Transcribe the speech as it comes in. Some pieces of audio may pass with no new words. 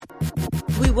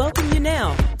We welcome you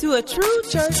now to A True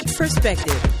Church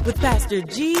Perspective with Pastor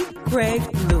G. Craig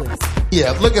Lewis.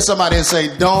 Yeah, look at somebody and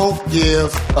say, don't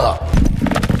give up.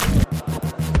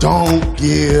 Don't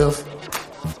give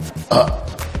up.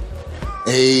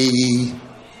 Amen.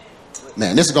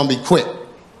 This is going to be quick.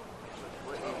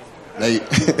 It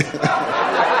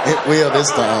will this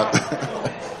time.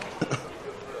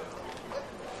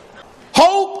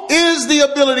 Hope is the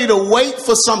ability to wait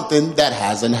for something that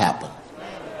hasn't happened.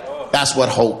 That's what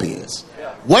hope is.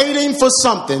 Waiting for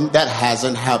something that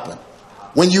hasn't happened.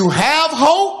 When you have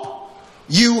hope,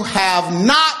 you have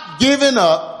not given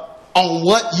up on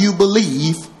what you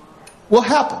believe will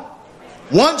happen.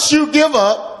 Once you give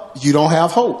up, you don't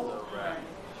have hope.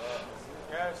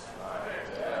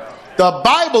 The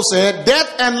Bible said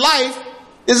death and life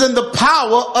is in the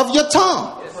power of your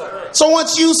tongue. So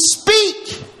once you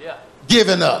speak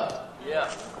giving up,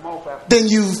 then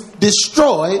you've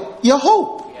destroyed your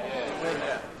hope.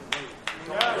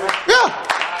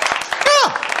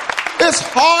 It's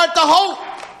hard to hope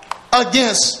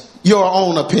against your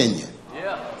own opinion.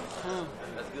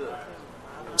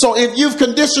 So if you've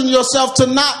conditioned yourself to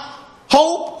not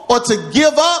hope or to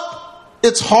give up,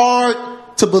 it's hard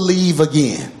to believe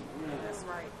again.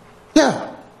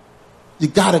 Yeah. You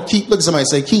got to look at somebody and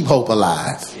say, keep hope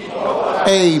alive.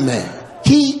 Amen.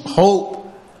 Keep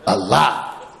hope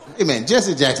alive. Amen.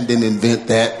 Jesse Jackson didn't invent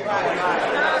that.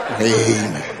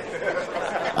 Amen.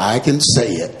 I can say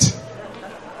it.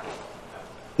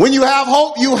 When you have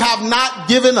hope, you have not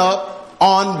given up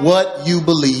on what you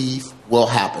believe will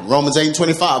happen. Romans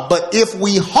 8:25. But if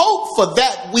we hope for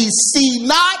that we see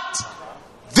not,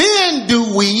 then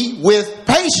do we with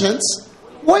patience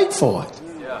wait for it.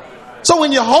 So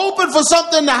when you're hoping for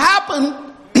something to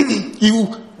happen,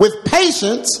 you with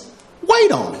patience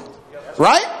wait on it.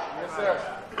 Right? Yes, sir.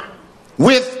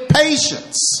 With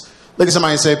patience. Look at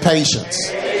somebody and say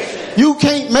patience. You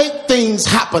can't make things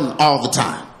happen all the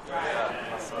time.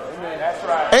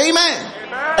 Amen.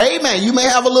 Amen. You may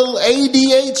have a little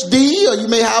ADHD or you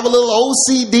may have a little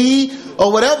OCD or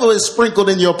whatever is sprinkled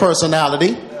in your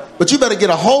personality, but you better get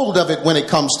a hold of it when it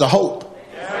comes to hope.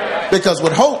 Because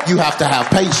with hope, you have to have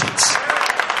patience.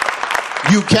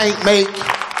 You can't make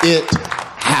it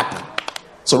happen.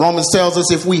 So Romans tells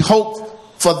us if we hope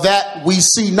for that we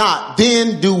see not,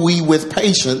 then do we with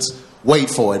patience wait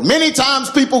for it. Many times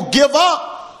people give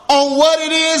up on what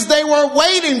it is they were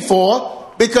waiting for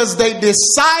because they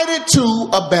decided to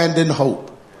abandon hope.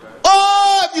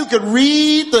 Oh, if you could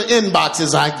read the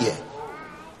inboxes I get.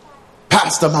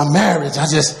 Pastor, my marriage, I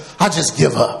just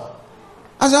give up.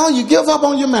 I said, oh, you give up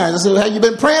on your marriage? I said, have you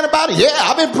been praying about it? Yeah,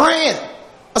 I've been praying.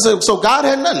 I said, so God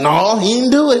hadn't done it? No, he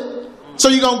didn't do it. So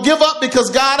you're going to give up because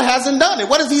God hasn't done it.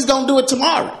 What if he's going to do it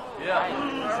tomorrow?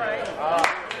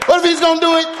 What if he's going to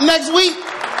do it next week?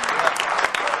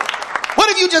 What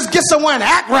if you just get somewhere and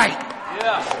act right?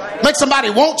 Make somebody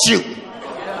want you.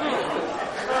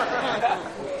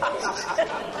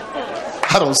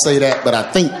 I don't say that, but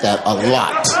I think that a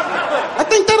lot. I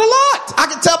think that a lot. I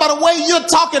can tell by the way you're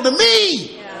talking to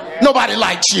me. Nobody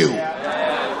likes you.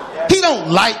 He don't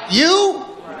like you.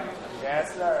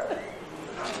 Yes, sir.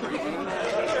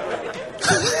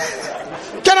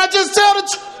 Can I just tell the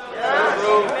truth?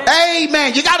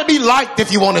 Amen. You got to be liked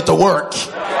if you want it to work.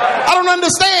 I don't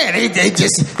understand.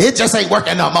 It just ain't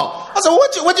working no more. I said,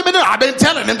 what you been doing? I've been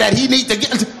telling him that he needs to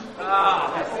get.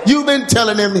 You've been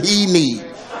telling him he needs.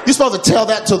 You're supposed to tell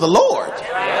that to the Lord.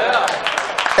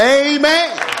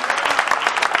 Amen.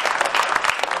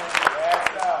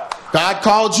 God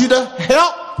called you to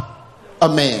help a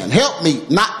man. Help me,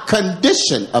 not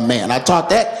condition a man. I taught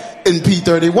that in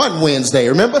P31 Wednesday.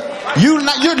 Remember? You're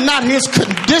not his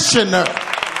conditioner.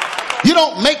 You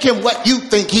don't make him what you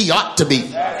think he ought to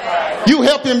be. You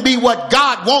help him be what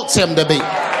God wants him to be.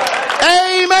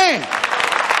 Amen.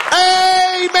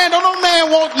 Amen. Don't no man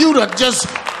want you to just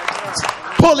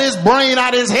pull his brain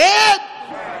out of his head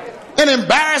and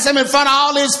embarrass him in front of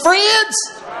all his friends.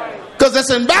 Because it's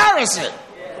embarrassing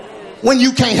when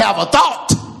you can't have a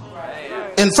thought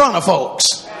in front of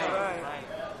folks.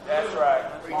 That's right.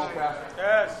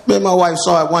 Me and my wife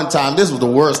saw it one time. This was the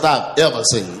worst I've ever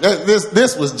seen.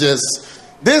 This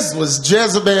was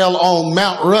Jezebel on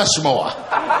Mount Rushmore.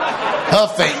 Her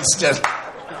face just,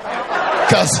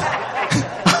 because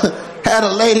had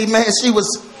a lady, man, she was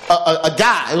a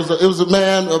guy. It was a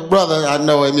man, a brother. I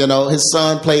know him, his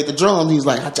son played the drum. He's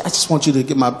like, I just want you to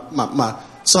give my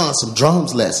son some drum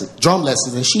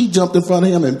lessons. And she jumped in front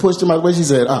of him and pushed him out of the way. She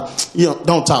said,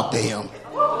 don't talk to him.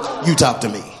 You talk to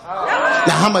me.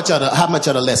 Now, how much of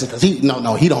the lesson? Because he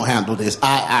don't handle this.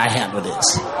 I handle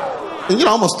this. And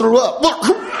almost threw up.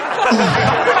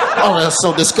 Oh, that's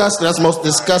so disgusting. That's the most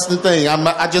disgusting thing.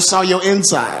 I just saw your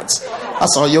insides. I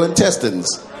saw your intestines.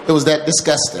 It was that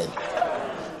disgusting.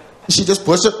 She just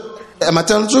pushed it. Am I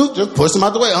telling the truth? Just pushed him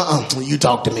out the way. You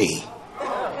talk to me.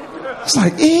 It's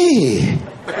like,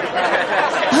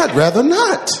 I'd rather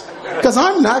not. Because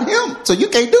I'm not him. So you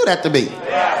can't do that to me.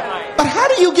 But how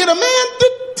do you get a man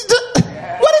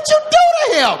what did you do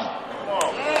to him?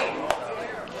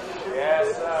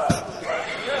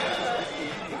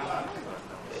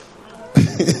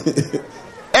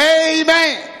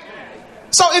 Amen.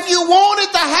 So if you want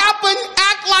it to happen,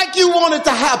 act like you want it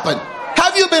to happen.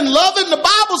 Have you been loving? The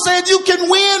Bible said you can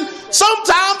win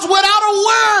sometimes without a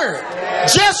word.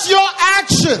 Just your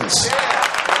actions.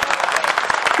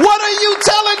 What are you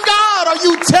telling God? Are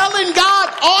you telling God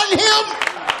on him?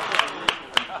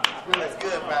 That's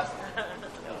good, Pastor.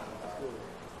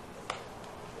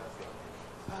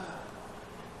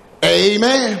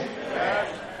 Amen.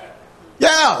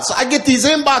 Yeah, so I get these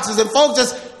inboxes and folks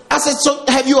I said, so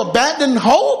have you abandoned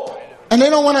hope? And they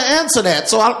don't want to answer that,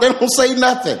 so they don't say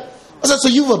nothing. I said, so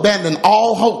you've abandoned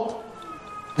all hope.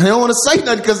 And they don't want to say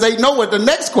nothing because they know what the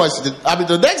next question,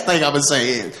 the next thing I would say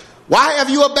is, why have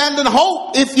you abandoned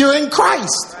hope if you're in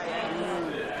Christ?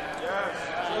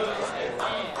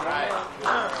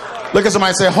 Look at somebody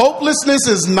and say, hopelessness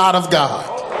is not of God.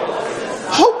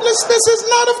 Hopelessness is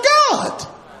not of God.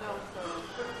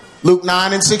 Luke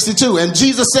 9:62. And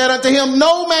Jesus said unto him,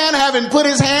 no man having put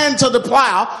his hand to the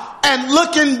plow and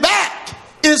looking back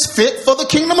is fit for the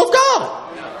kingdom of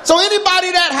God. So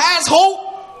anybody that has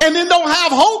hope and then don't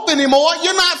have hope anymore,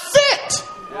 you're not fit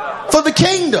for the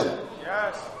kingdom.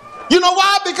 You know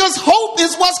why? Because hope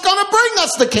is what's going to bring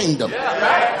us the kingdom.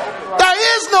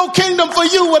 There is no kingdom for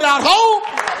you without hope.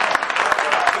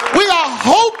 We are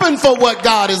hoping for what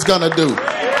God is going to do.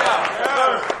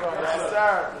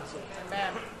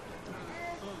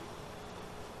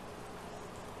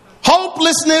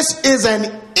 Hopelessness is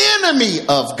an enemy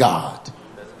of God.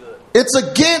 It's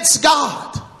against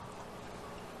God.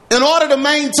 In order to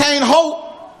maintain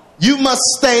hope, you must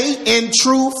stay in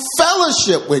true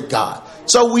fellowship with God.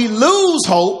 So we lose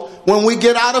hope when we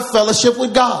get out of fellowship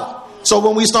with God. So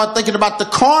when we start thinking about the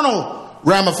carnal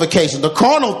ramifications, the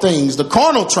carnal things, the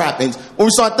carnal trappings, when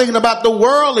we start thinking about the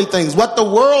worldly things, what the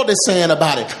world is saying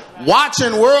about it,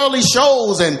 watching worldly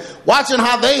shows and watching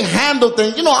how they handle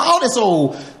things, all this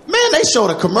old, man, they showed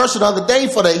a commercial the other day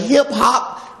for the hip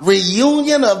hop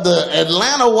reunion of the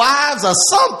Atlanta Wives or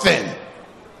something.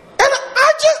 And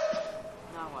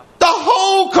the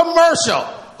whole commercial,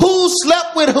 who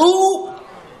slept with who,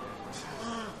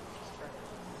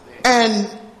 and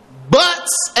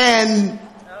butts and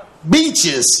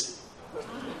beaches.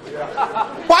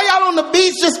 Why y'all on the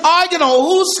beach just arguing on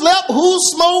who slept, who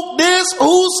smoked this,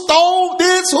 who stole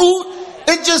this,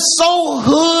 it's just so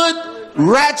hood,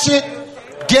 ratchet,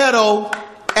 ghetto,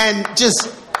 and just,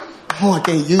 I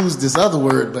can't use this other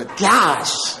word, but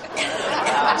gosh,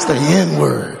 it's the N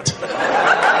word.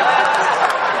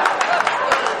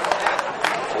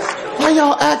 Why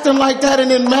y'all acting like that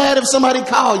and then mad if somebody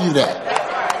call you that?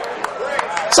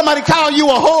 Somebody call you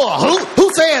a whore. Who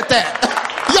said that?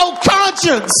 Your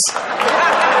conscience.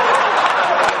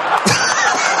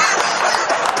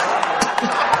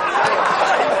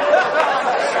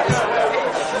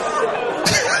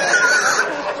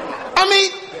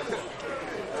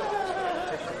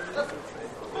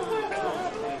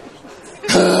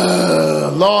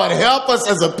 Lord, help us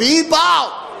as a people.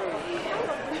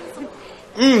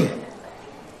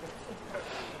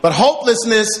 But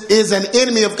hopelessness is an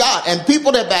enemy of God. And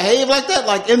people that behave like that,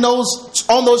 like on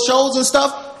those shows and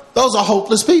stuff, those are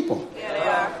hopeless people.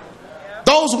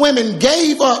 Those women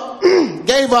gave up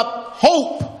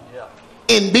hope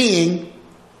in being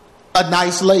a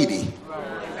nice lady.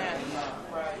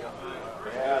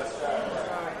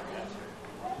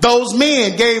 Those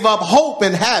men gave up hope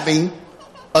in having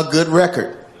a good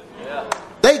record.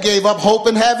 They gave up hope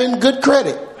in having good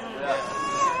credit.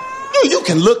 You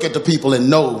can look at the people and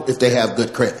know if they have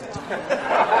good credit.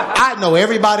 I know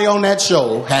everybody on that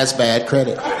show has bad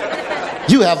credit.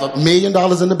 You have $1 million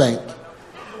in the bank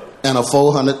and a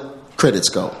 400 credit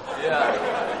score.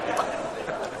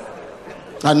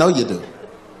 I know you do.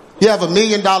 You have $1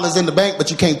 million in the bank, but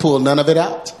you can't pull none of it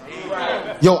out.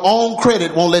 Your own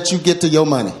credit won't let you get to your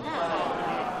money.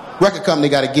 Record company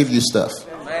got to give you stuff.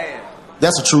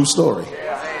 That's a true story.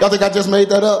 Y'all think I just made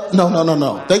that up?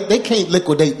 No. They can't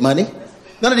liquidate money.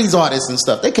 None of these artists and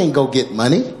stuff, they can't go get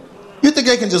money. You think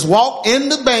they can just walk in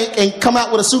the bank and come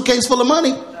out with a suitcase full of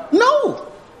money? No.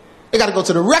 They got to go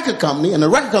to the record company, and the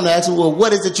record company asks them, well,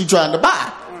 what is it you're trying to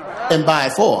buy? And buy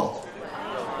it for them.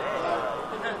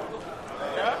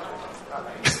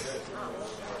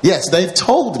 Yes, they've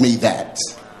told me that.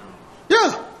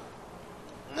 Yeah.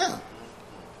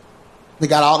 They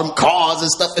got all them cars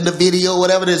and stuff in the video,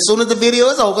 whatever. As soon as the video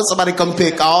is over, somebody come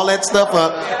pick all that stuff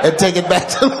up and take it back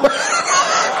to the world.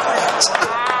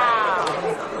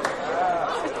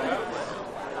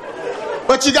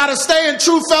 But you got to stay in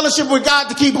true fellowship with God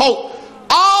to keep hope.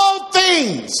 All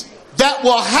things that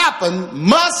will happen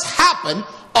must happen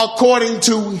according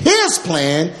to his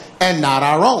plan and not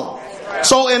our own.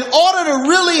 So in order to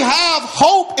really have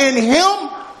hope in him,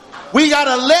 we got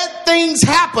to let things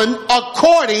happen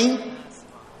according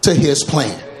to his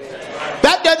plan.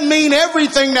 That doesn't mean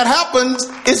everything that happens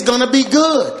is going to be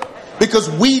good, because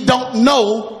we don't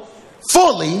know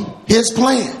fully his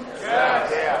plan.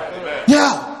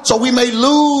 Yeah. So we may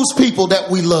lose people that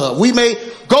we love. We may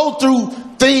go through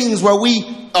things where we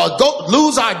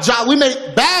lose our job.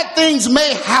 Bad things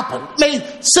may happen.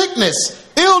 Sickness,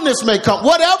 illness may come.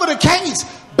 Whatever the case,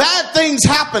 bad things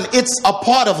happen. It's a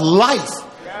part of life.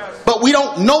 But we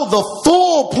don't know the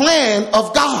full plan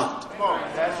of God.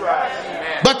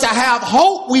 But to have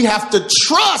hope, we have to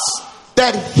trust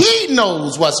that he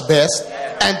knows what's best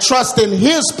and trust in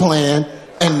his plan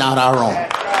and not our own.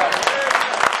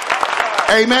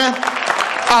 Amen.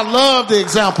 I love the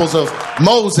examples of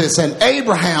Moses and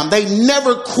Abraham. They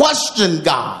never questioned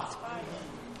God.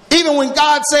 Even when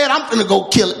God said, I'm going to go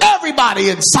kill everybody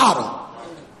in Sodom,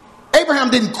 Abraham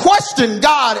didn't question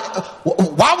God.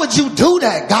 Why would you do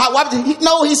that, God? Why would he?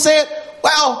 No, he said,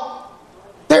 well,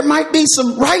 there might be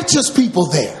some righteous people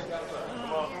there.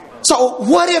 So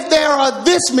what if there are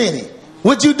this many?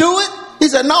 Would you do it? He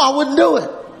said, no, I wouldn't do it.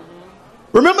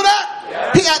 Remember that?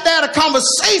 Yeah. He had to have a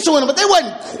conversation with them, but they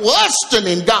wasn't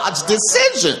questioning God's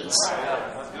decisions.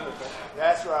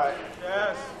 That's right.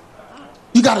 Yes.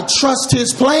 You got to trust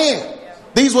his plan.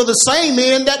 These were the same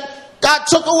men that God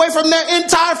took away from their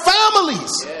entire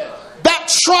families. Yeah. That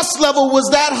trust level was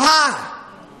that high.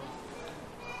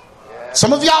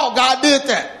 Some of y'all, God did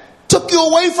that. Took you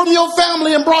away from your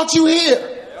family and brought you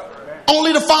here.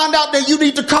 Only to find out that you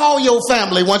need to call your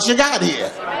family once you got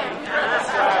here.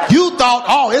 You thought,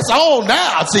 oh, it's on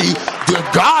now. See,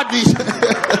 God,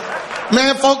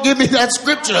 man, folk, give me that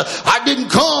scripture. I didn't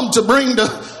come to bring the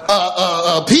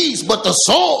peace, but the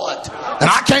sword. And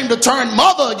I came to turn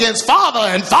mother against father,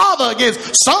 and father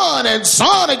against son, and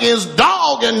son against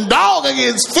dog, and dog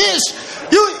against fish.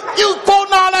 You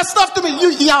quoting all that stuff to me.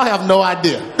 Y'all have no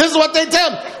idea. This is what they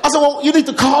tell me. I said, well, you need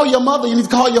to call your mother. You need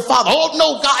to call your father. Oh,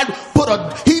 no, God put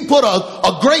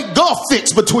a great gulf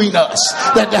fix between us.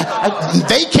 That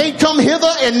they can't come hither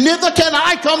and neither can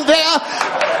I come there.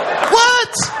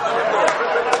 What?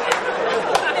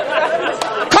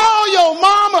 Call your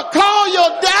mama. Call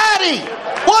your daddy.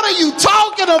 What are you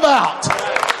talking about?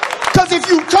 Because if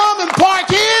you come and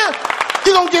park here,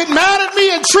 you're going to get mad at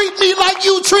me and treat me like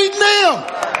you treat them.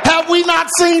 Have we not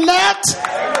seen that?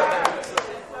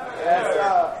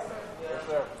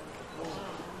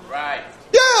 Right.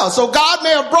 Yeah, so God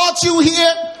may have brought you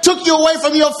here, took you away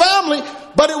from your family,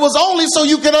 but it was only so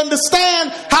you could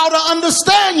understand how to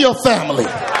understand your family.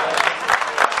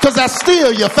 Because that's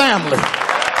still your family.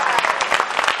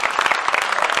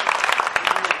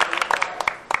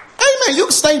 Amen. You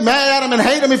can stay mad at them and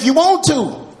hate them if you want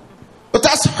to. But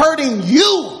that's hurting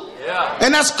you. Yeah.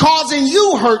 And that's causing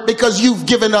you hurt because you've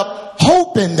given up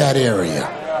hope in that area.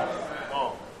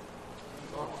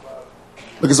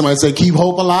 Look at somebody say, keep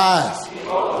hope alive.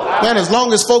 Man, as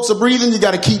long as folks are breathing, you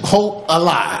got to keep hope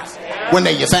alive when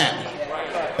they're your family.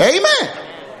 Amen.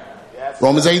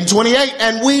 Romans 8:28.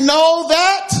 And we know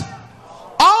that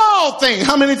all things,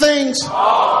 how many things?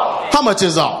 All. How much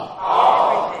is all?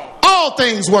 All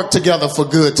things work together for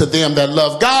good to them that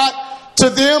love God,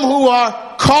 to them who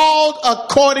are called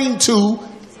according to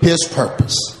his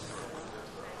purpose.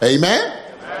 Amen.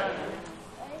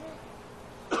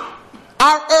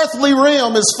 Our earthly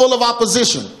realm is full of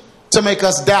opposition to make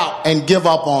us doubt and give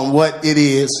up on what it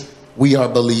is we are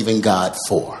believing God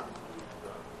for.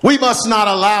 We must not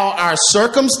allow our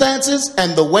circumstances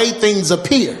and the way things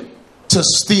appear to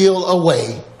steal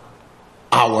away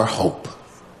our hope.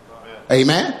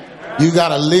 Amen. You got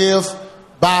to live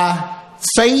by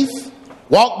faith,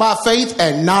 walk by faith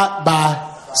and not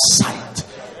by sight.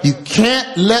 You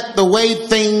can't let the way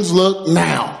things look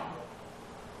now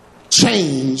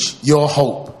change your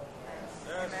hope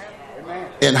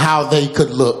in how they could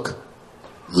look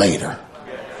later.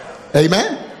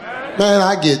 Amen. Man,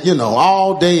 I get,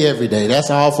 all day, every day. That's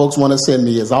all folks want to send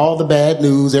me is all the bad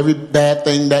news, every bad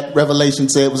thing that Revelation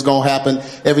said was going to happen,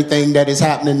 everything that is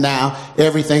happening now,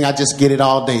 everything. I just get it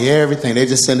all day, everything. They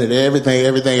just send it, everything.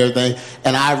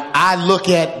 And I look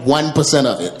at 1%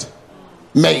 of it,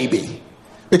 maybe.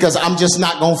 Because I'm just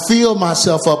not going to fill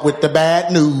myself up with the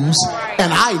bad news,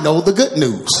 and I know the good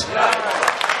news.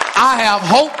 I have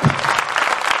hope,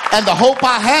 and the hope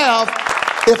I have,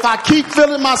 if I keep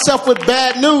filling myself with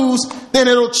bad news, then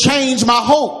it'll change my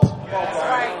hope.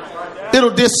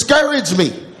 It'll discourage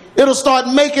me. It'll start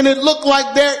making it look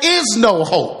like there is no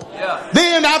hope.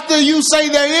 Then after you say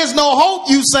there is no hope,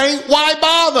 you say, why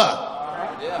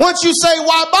bother? Once you say,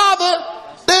 why bother,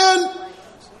 then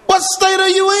what state are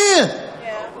you in?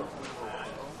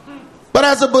 But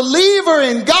as a believer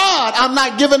in God, I'm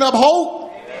not giving up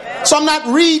hope. So I'm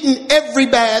not reading every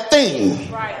bad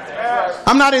thing.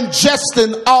 I'm not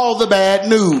ingesting all the bad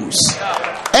news.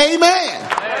 Amen.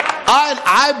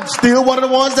 I'm still one of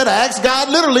the ones that ask God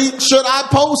literally, should I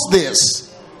post this?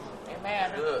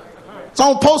 So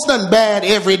I don't post nothing bad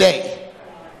every day.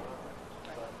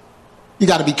 You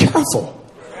got to be careful.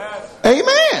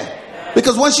 Amen.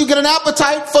 Because once you get an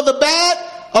appetite for the bad,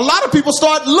 a lot of people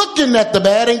start looking at the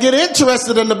bad and get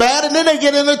interested in the bad, and then they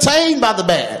get entertained by the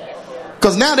bad.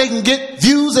 Because now they can get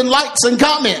views and likes and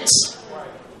comments.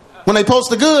 When they post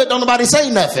the good, don't nobody say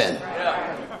nothing.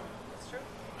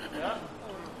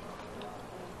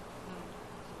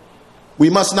 We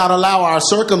must not allow our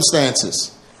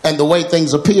circumstances and the way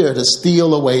things appear to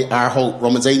steal away our hope.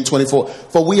 Romans 8:24.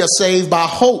 For we are saved by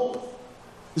hope.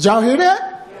 Did y'all hear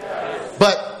that? Yes.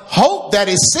 But hope that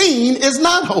is seen is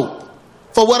not hope.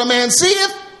 For what a man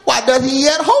seeth, why doth he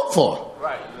yet hope for?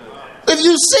 Right. If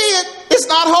you see it, it's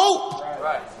not hope.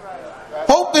 Right.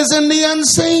 Hope is in the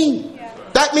unseen.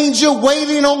 That means you're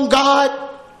waiting on God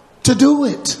to do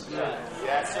it.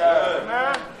 Yes,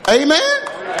 sir. Amen?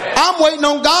 I'm waiting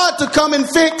on God to come and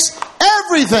fix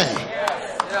everything.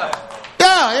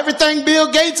 Yeah, everything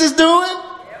Bill Gates is doing,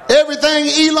 everything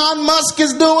Elon Musk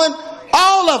is doing,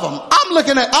 all of them. I'm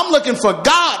looking for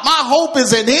God. My hope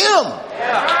is in Him.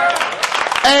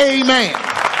 Amen.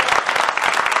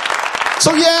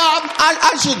 So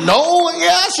I should know.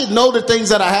 Yeah, I should know the things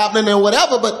that are happening and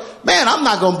whatever. But man, I'm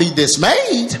not going to be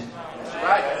dismayed.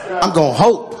 I'm going to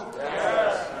hope.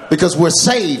 Because we're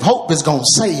saved. Hope is going to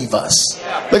save us.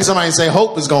 Look at somebody and say,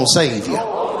 hope is going to save you.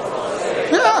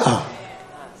 Yeah.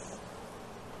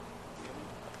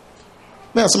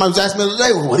 Man, somebody was asking me the other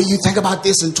day, well, what do you think about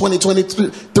this in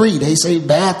 2023? They say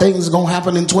bad things are going to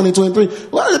happen in 2023.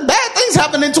 Well, bad things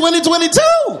happen in 2022.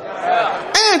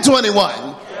 And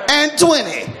 21. And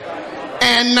 20.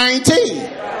 And 19.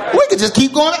 We could just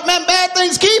keep going. Man, bad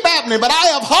things keep happening. But I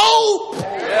have hope.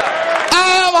 I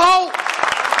have hope.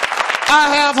 I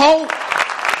have hope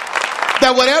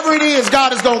that whatever it is,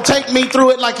 God is going to take me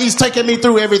through it like He's taking me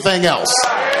through everything else.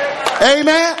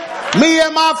 Amen. Me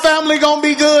and my family going to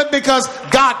be good because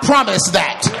God promised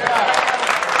that.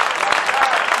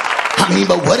 I mean,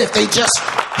 but what if they just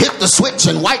hit the switch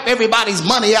and wipe everybody's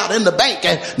money out in the bank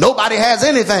and nobody has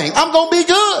anything? I'm going to be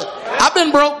good. I've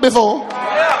been broke before.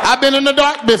 I've been in the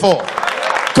dark before.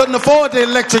 Couldn't afford the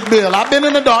electric bill. I've been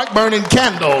in the dark burning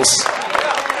candles.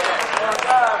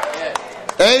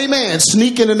 Amen.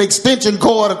 Sneaking an extension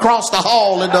cord across the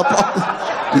hall in the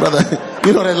brother.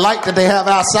 You know that light that they have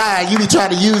outside. You be trying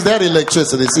to use that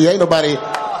electricity. See, ain't nobody.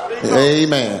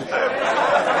 Amen.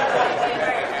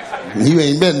 You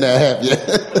ain't been there, have you?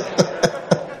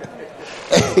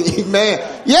 Amen.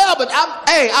 Yeah, but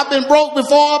I've been broke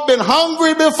before. I've been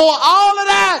hungry before. All of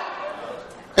that,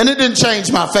 and it didn't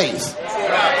change my faith.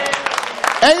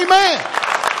 Amen.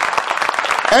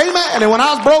 Amen. And when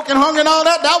I was broke and hungry and all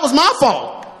that, that was my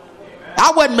fault.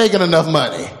 I wasn't making enough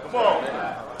money.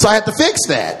 So I had to fix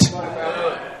that.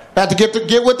 I had to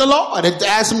get with the Lord and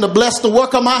ask Him to bless the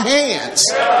work of my hands.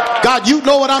 God, you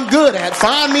know what I'm good at.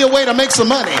 Find me a way to make some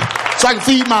money so I can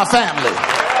feed my family.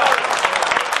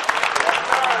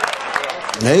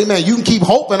 Amen. You can keep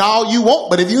hoping all you want,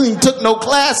 but if you ain't took no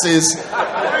classes,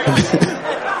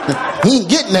 you ain't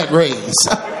getting that raise.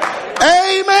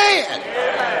 Amen.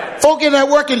 Folk in there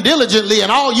working diligently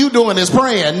and all you doing is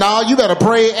praying. No, you better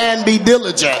pray and be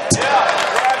diligent.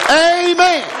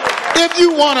 Amen. If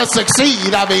you want to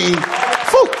succeed, I mean,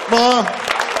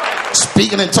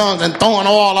 speaking in tongues and throwing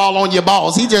oil all on your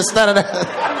balls. He just started.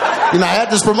 You know, I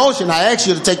had this promotion. I asked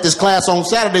you to take this class on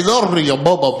Saturdays. He looked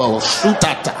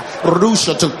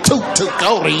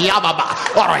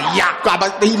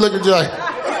at you like,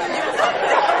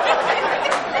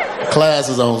 class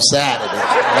is on Saturday.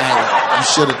 You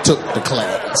should have took the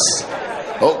class.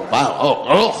 Oh, wow.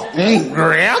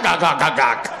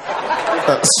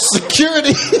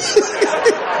 Security.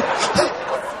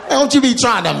 Don't you be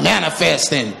trying to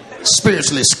manifest and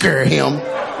spiritually scare him.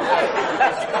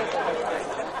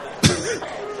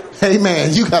 Hey,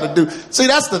 man, you got to do. See,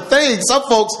 that's the thing. Some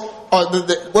folks,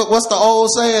 what's the old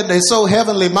saying? They so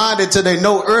heavenly minded till they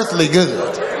know earthly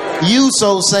good. You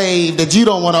so saved that you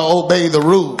don't want to obey the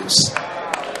rules.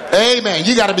 Amen.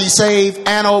 You got to be saved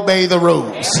and obey the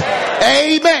rules.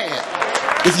 Amen.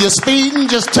 If you're speeding,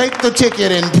 just take the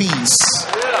ticket in peace.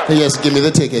 Yes, give me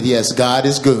the ticket. Yes, God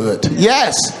is good.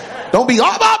 Yes. Don't be,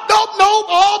 no.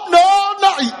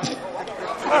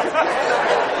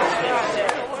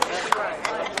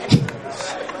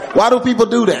 Why do people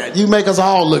do that? You make us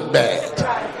all look bad.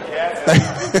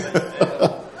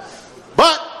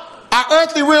 But our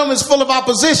earthly realm is full of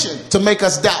opposition to make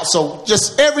us doubt. So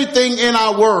just everything in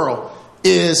our world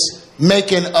is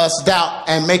making us doubt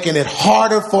and making it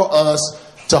harder for us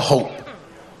to hope.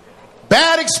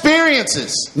 Bad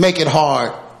experiences make it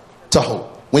hard to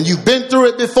hope. When you've been through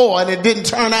it before and it didn't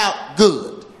turn out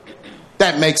good,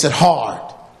 that makes it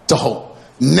hard to hope.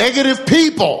 Negative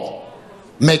people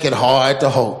make it hard to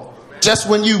hope. Just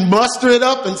when you muster it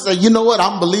up and say, you know what,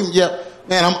 I'm believing, yeah,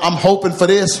 man, I'm hoping for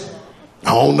this.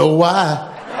 I don't know why.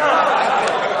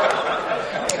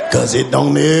 Because it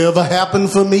don't ever happen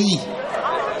for me.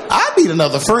 I need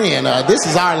another friend. This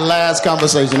is our last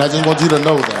conversation. I just want you to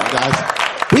know that, guys.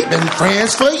 We've been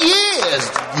friends for years.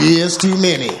 Years too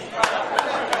many.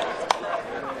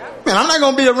 Man, I'm not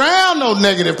going to be around no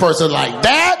negative person like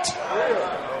that.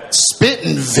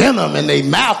 Spitting venom in their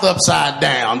mouth upside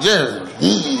down.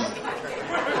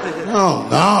 Oh,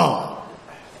 no.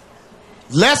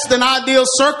 Less than ideal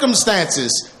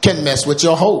circumstances can mess with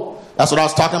your hope. That's what I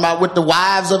was talking about with the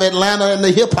wives of Atlanta and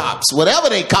the hip hops. Whatever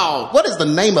they call. What is the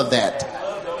name of that?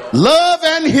 Love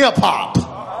and hip hop.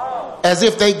 As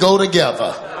if they go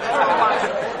together.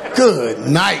 Good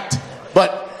night.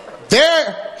 But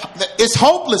it's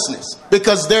hopelessness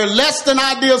because they're less than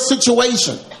ideal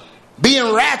situation.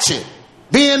 Being ratchet,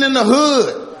 being in the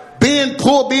hood, being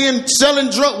poor, being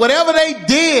selling drugs, whatever they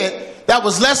did that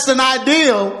was less than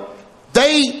ideal,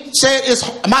 they said,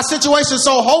 my situation is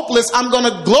so hopeless, I'm going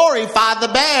to glorify the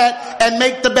bad and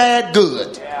make the bad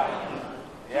good. Yeah.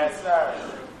 Yes, sir.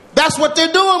 That's what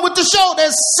they're doing with the show.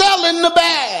 They're selling the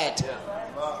bad.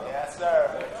 Yes,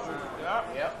 sir.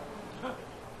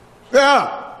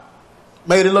 Yeah.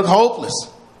 Made it look hopeless.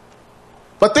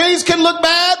 But things can look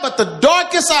bad, but the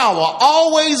darkest hour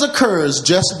always occurs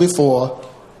just before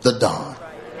the dawn.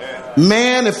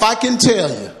 Man, if I can tell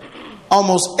you,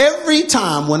 almost every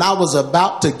time when I was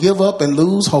about to give up and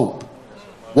lose hope,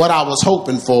 what I was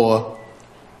hoping for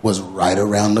was right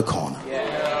around the corner.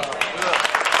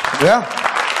 Yeah.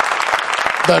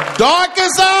 The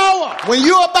darkest hour, when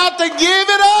you're about to give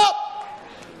it up,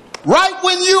 right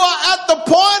when you are at the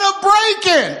point of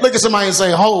breaking, look at somebody and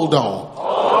say, hold on.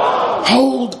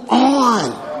 Hold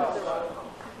on.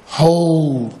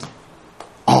 Hold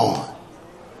on.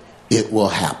 It will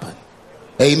happen.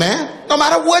 Amen. No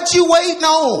matter what you waiting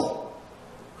on.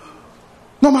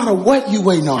 No matter what you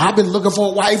waiting on. I've been looking for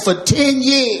a wife for 10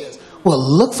 years. Well,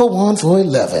 look for one for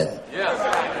 11. Yes.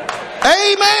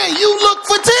 Amen. You look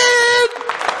for 10.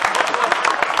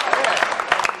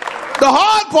 The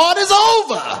hard part is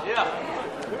over. Yeah.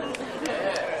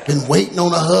 Been waiting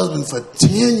on a husband for 10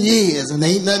 years and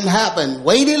ain't nothing happened.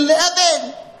 Wait 11.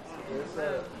 Yes,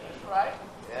 sir. Right.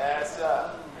 Yes, sir.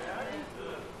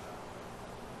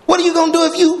 What are you going to do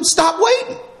if you stop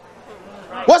waiting?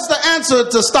 What's the answer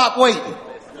to stop waiting?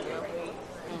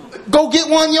 Go get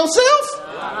one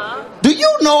yourself? Do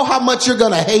you know how much you're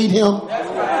going to hate him?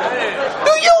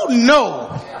 Do you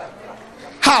know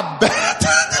how bad?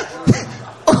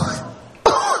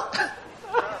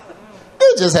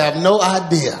 You just have no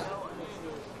idea.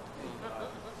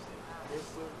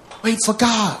 Wait for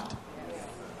God.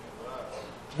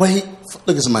 Wait.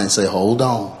 Look at somebody and say, hold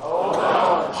on.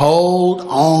 Hold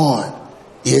on.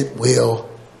 It will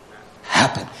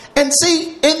happen. And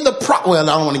see, well,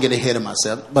 I don't want to get ahead of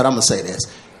myself, but I'm going to say this.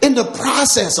 In the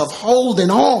process of holding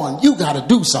on, you got to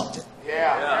do something.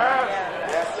 Yeah.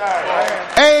 Yes,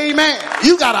 sir. Amen.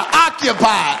 You got to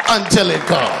occupy until it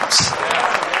comes.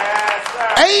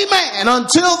 Amen.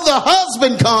 Until the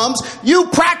husband comes, you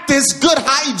practice good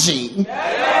hygiene.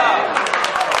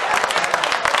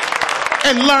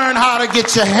 And learn how to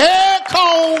get your hair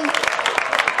combed,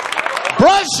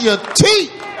 brush your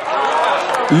teeth,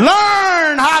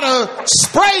 learn how to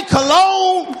spray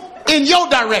cologne in your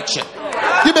direction.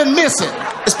 You've been missing.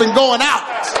 It's been going out.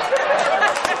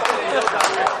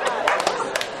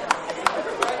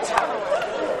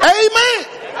 Amen.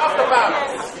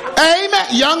 Amen.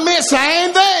 Young men,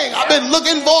 same thing. I've been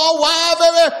looking for a wife.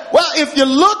 Well, if you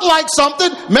look like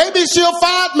something, maybe she'll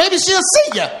see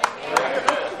you.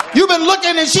 You've been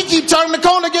looking and she keep turning the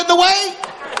corner getting away.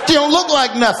 She don't look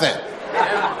like nothing.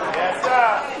 Yes,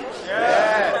 sir.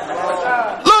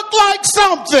 Yes. Look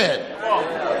something.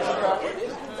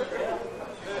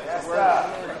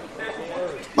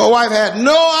 My wife had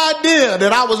no idea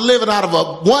that I was living out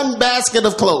of one basket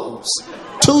of clothes.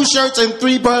 2 shirts and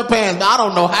 3 pair of pants. I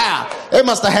don't know how. They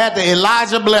must have had the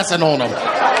Elijah blessing on them.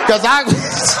 Because I'd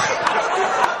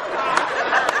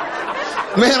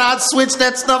switch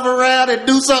that stuff around and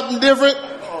do something different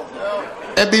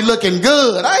and be looking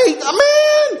good.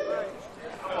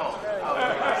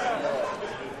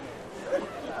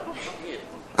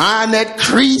 Iron that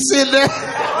crease in there.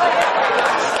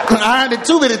 I ironed it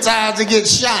too many times to get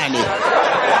shiny.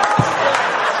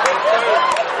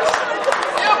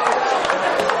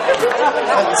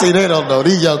 See, they don't know.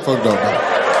 These young folks don't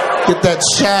know. Get that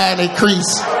shiny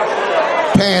crease.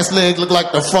 Pants leg look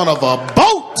like the front of a boat.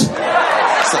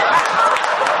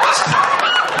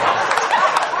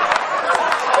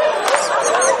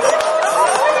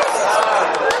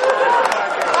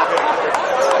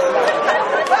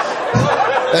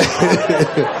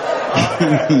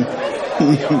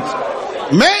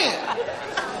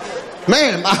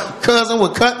 Man, my cousin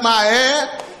would cut my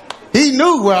hair. He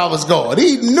knew where I was going.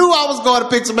 He knew I was going to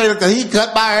pick somebody because he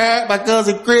cut my hair. My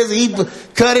cousin Chris, he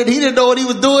cut it. He didn't know what he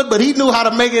was doing, but he knew how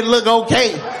to make it look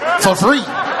okay for free.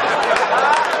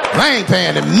 I ain't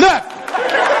paying him nothing.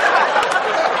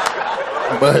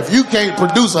 But if you can't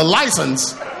produce a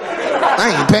license,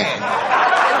 I ain't paying.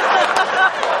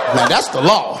 Now that's the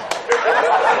law.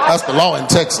 That's the law in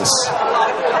Texas.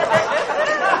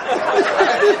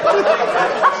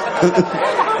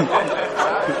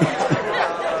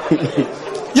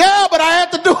 Yeah, but I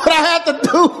had to do what I had to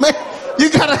do, man. You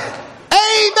gotta,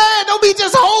 hey man, don't be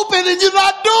just hoping and you're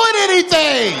not doing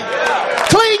anything.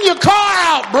 Clean your car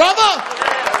out, brother.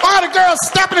 Why the girl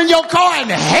stepping in your car and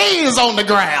hay is on the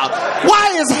ground?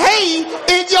 Why is hay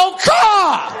in your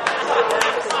car?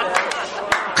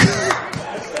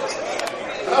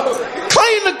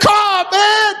 Clean the car,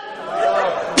 man.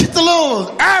 Get the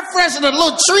little air freshener, the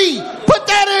little tree. Put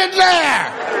that in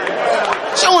there.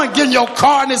 You don't want to get in your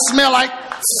car and it smell like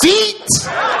feet.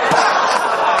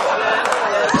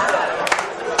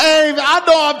 Hey, I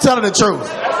know I'm telling the truth.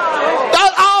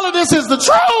 All of this is the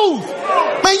truth.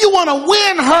 Man, you want to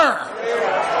win her.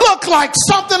 Look like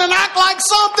something and act like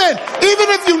something. Even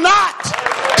if you're not,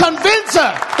 convince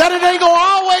her that it ain't going to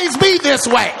always be this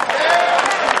way.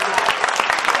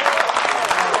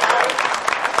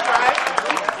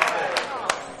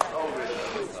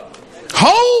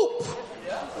 Hope.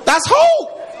 That's hope.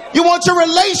 You want your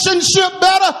relationship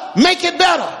better? Make it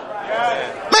better.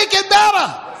 Make it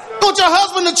better. Want your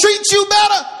husband to treat you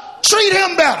better? Treat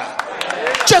him better.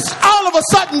 Just all of a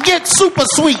sudden get super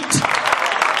sweet.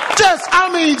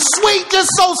 Sweet, just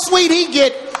so sweet he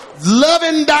get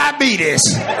loving diabetes.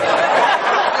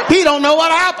 He don't know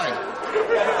what happened.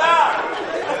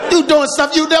 You doing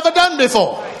stuff you never done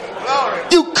before.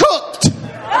 You cooked.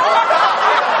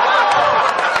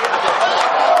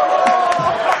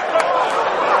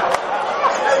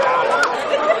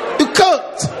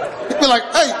 Be like,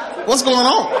 hey, what's going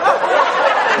on?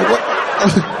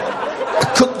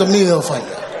 I cooked the meal for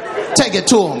you. Take it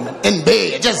to him in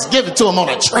bed. Just give it to him on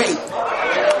a tray.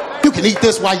 You can eat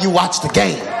this while you watch the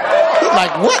game. He's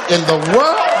like, what in the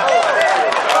world?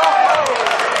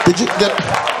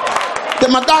 Did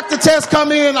my doctor test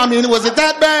come in? Was it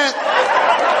that bad?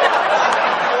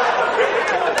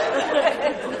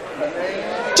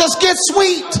 Just get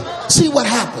sweet. See what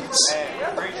happens.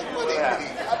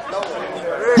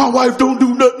 My wife don't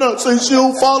do nothing. I say she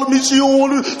don't follow me. She don't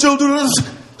want to. She'll do this.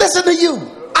 Listen to you.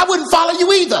 I wouldn't follow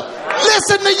you either.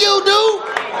 Listen to you, dude.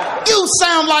 You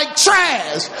sound like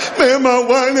trash. Man, my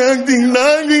wife acting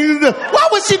nice. Why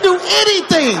would she do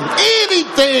anything?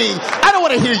 Anything. I don't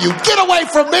want to hear you. Get away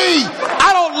from me.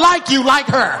 I don't like you like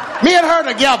her. Me and her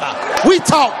together. We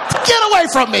talk. Get away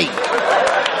from me.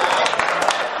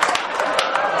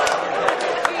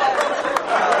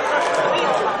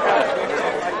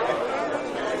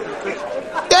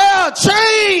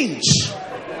 Change.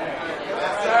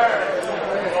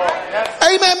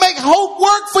 Amen. Make hope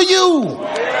work for you.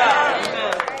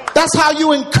 That's how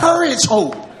you encourage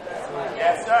hope.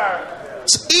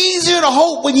 It's easier to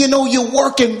hope when you know you're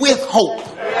working with hope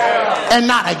and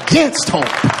not against hope.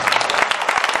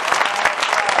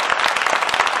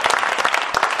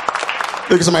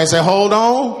 Look at somebody and say, hold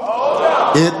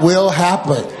on. It will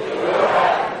happen.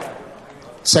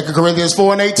 2 Corinthians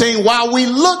 4:18, while we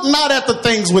look not at the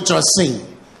things which are seen,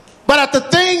 but at the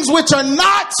things which are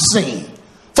not seen.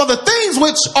 For the things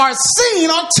which are seen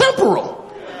are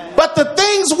temporal, but the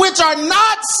things which are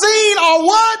not seen are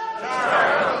what?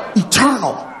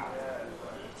 Eternal.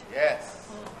 Yes.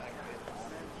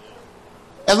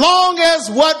 As long as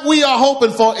what we are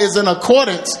hoping for is in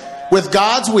accordance with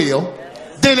God's will,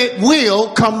 then it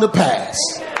will come to pass.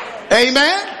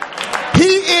 Amen. He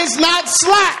is not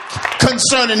slack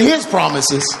concerning his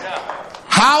promises.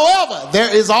 However,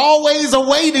 there is always a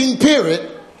waiting period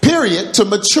to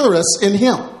mature us in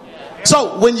him.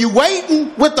 So when you're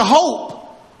waiting with the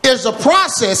hope, there's a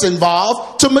process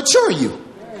involved to mature you.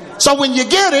 So when you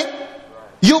get it,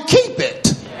 you'll keep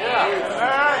it.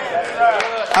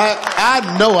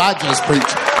 I know I just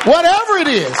preached. Whatever it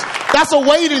is, that's a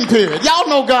waiting period. Y'all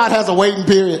know God has a waiting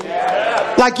period.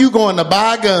 Like you going to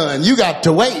buy a gun, you got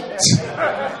to wait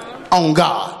on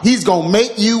God. He's going to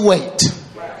make you wait.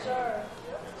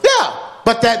 Yeah,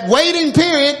 but that waiting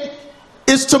period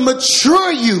is to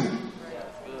mature you.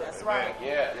 That's right.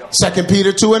 2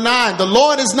 Peter 2:9. The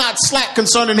Lord is not slack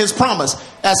concerning his promise,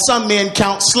 as some men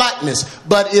count slackness,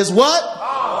 but is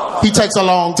what? He takes a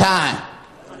long time.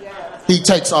 He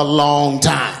takes a long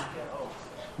time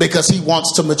because he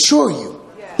wants to mature you.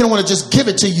 He don't want to just give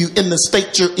it to you in the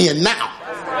state you're in now.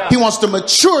 He wants to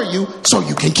mature you so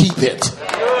you can keep it.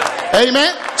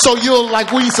 Amen. So you'll,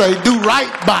 like we say, do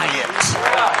right by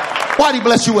it. Why'd he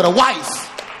bless you with a wife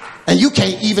and you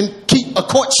can't even keep a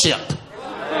courtship?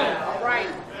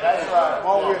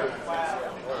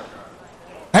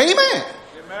 Amen.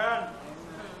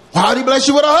 Why'd he bless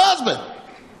you with a husband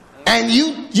and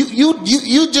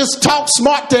you just talk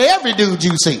smart to every dude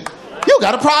you see? You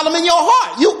got a problem in your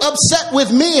heart. You upset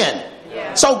with men.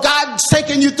 So God's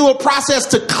taking you through a process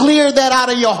to clear that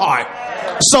out of your heart.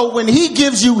 So when he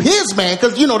gives you his man,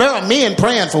 because you know there are men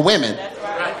praying for women.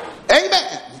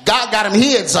 Amen. God got him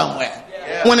hid somewhere.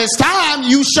 When it's time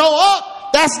you show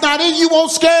up, that's not it. You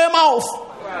won't scare him off.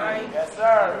 Yes,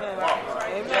 sir.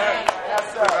 Amen.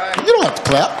 Yes, sir. You don't have to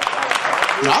clap.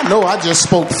 I know I just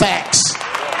spoke facts.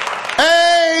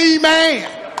 Amen.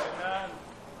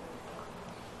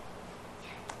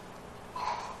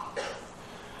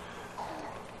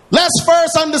 Let's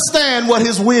first understand what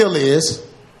his will is,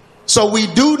 so we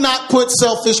do not put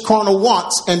selfish carnal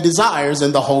wants and desires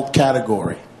in the hope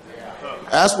category.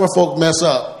 That's where folk mess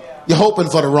up. You're hoping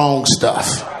for the wrong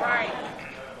stuff.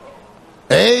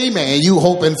 Amen. You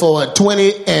hoping for a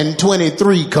 20 and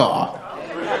 23 car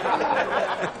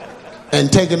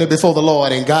and taking it before the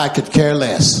Lord, and God could care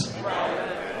less.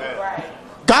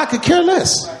 God could care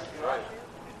less.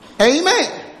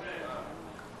 Amen.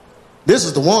 This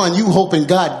is the one you hoping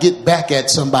God get back at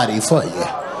somebody for you.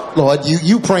 Lord,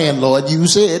 you praying, Lord, you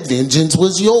said vengeance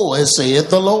was yours, saith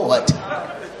the Lord.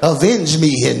 Avenge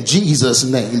me in Jesus'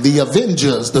 name. The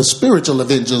avengers, the spiritual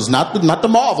avengers, not the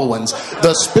Marvel ones,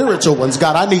 the spiritual ones.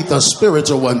 God, I need the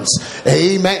spiritual ones.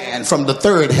 Amen. From the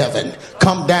third heaven,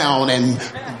 come down and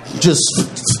just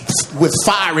with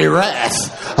fiery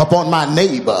wrath upon my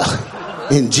neighbor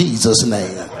in Jesus'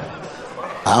 name.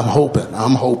 I'm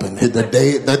hoping their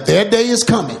day is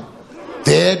coming.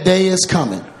 Their day is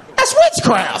coming. That's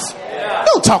witchcraft.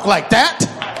 Don't talk like that.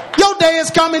 Your day is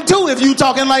coming too if you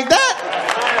talking like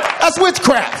that. That's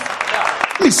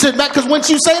witchcraft. Let me sit back, because once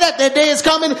you say that, their day is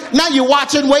coming, now you're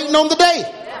watching, waiting on the day.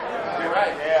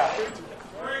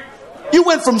 You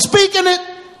went from speaking it,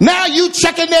 now you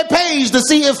checking their page to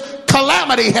see if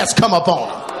calamity has come upon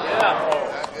them.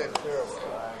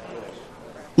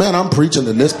 Man, I'm preaching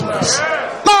in this place.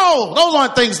 No, those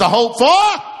aren't things to hope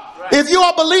for. If you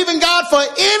are believing God for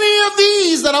any of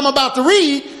these that I'm about to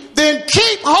read, then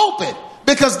keep hoping,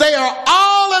 because they are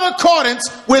all in accordance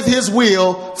with his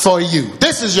will for you.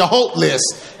 This is your hope list.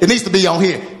 It needs to be on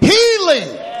here. Healing.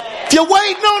 If you're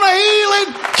waiting on a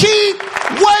healing, keep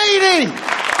waiting.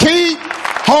 Keep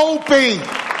hoping.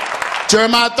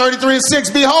 Jeremiah 33:6.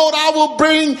 Behold, I will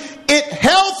bring it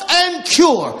health and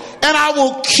cure, and I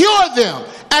will cure them,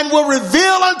 and will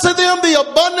reveal unto them the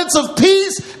abundance of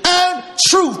peace and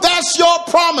truth. That's your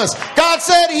promise. God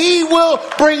said he will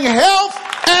bring health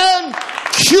and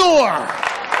cure.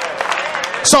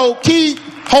 So keep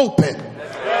hoping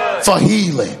for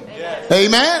healing.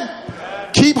 Amen.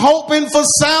 Keep hoping for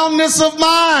soundness of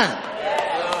mind.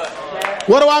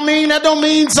 What do I mean? That don't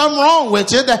mean something wrong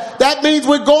with you. That means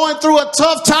we're going through a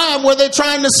tough time where they're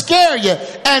trying to scare you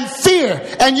and fear,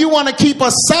 and you want to keep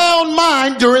a sound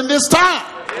mind during this time.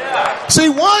 See,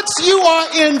 once you are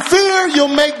in fear, you'll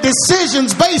make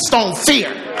decisions based on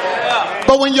fear.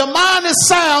 But when your mind is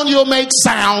sound, you'll make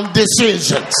sound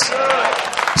decisions.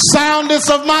 Soundness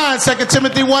of mind. 2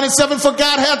 Timothy 1:7. For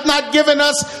God hath not given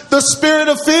us the spirit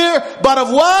of fear, but of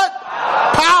what?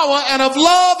 Power, and of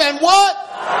love, and what?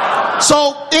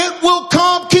 So it will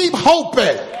come. Keep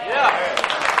hoping.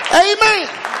 Amen.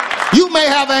 You may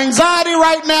have anxiety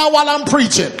right now while I'm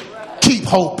preaching. Keep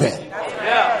hoping.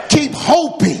 Keep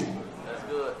hoping.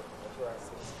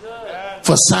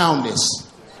 for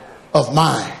soundness of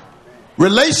mind.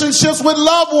 Relationships with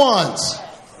loved ones.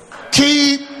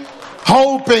 Keep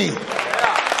hoping.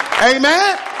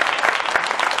 Amen.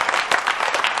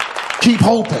 Keep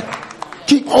hoping.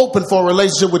 Keep hoping for a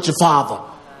relationship with your father.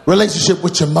 Relationship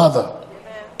with your mother.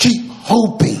 Keep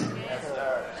hoping.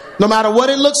 No matter what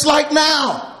it looks like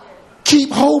now,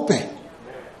 keep hoping. I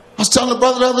was telling a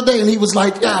brother the other day, and he was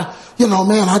like, yeah, you know,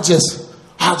 man, I'll just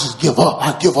give up.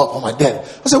 I give up on my daddy.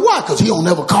 I said, why? Because he don't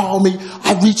never call me.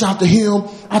 I reach out to him.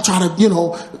 I try to,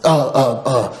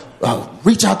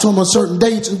 reach out to him on certain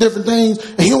dates and different things,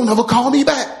 and he don't never call me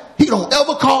back. He don't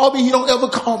ever call me. He don't ever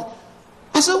call me.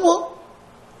 I said, well,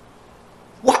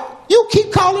 what? You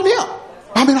keep calling him.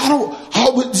 I mean,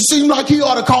 it seemed like he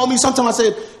ought to call me. Sometimes I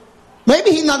said,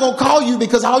 maybe he's not going to call you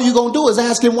because all you're going to do is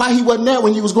ask him why he wasn't there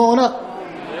when you was growing up.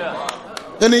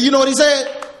 And then you know what he said?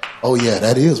 Oh, yeah,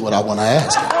 that is what I want to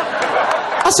ask him.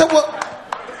 I said, well,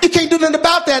 you can't do nothing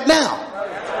about that now.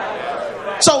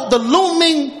 So the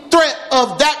looming threat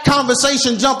of that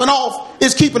conversation jumping off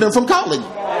is keeping him from calling you.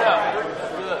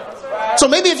 So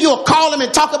maybe if you'll call him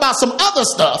and talk about some other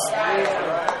stuff,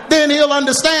 then he'll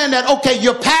understand that, okay,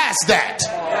 you're past that.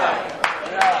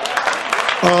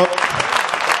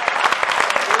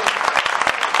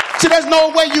 See, there's no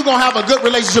way you're going to have a good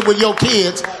relationship with your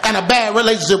kids and a bad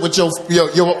relationship with your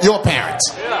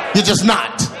parents. You're just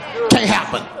not. Can't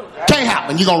happen. Can't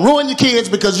happen. You're going to ruin your kids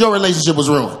because your relationship was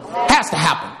ruined. Has to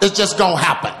happen. It's just going to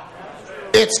happen.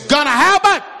 It's going to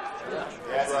happen.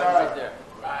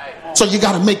 So you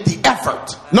got to make the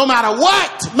effort. No matter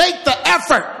what, make the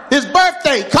effort. His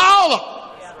birthday, call him.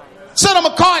 Send him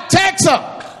a card, text him.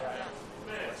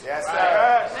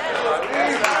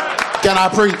 Can I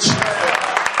preach?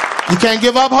 You can't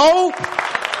give up hope.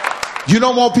 You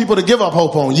don't want people to give up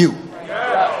hope on you.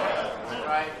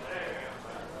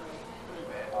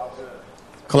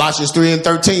 Colossians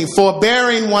 3:13,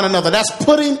 forbearing one another. That's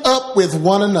putting up with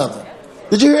one another.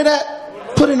 Did you hear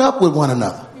that? Putting up with one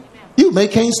another. You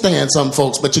can't stand some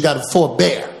folks, but you got to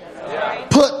forbear.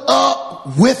 Put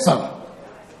up with them.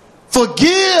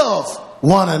 Forgive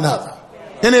one another.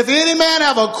 And if any man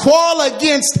have a quarrel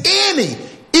against any,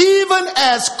 even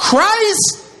as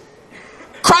Christ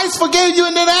forgave you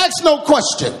and didn't ask no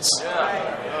questions.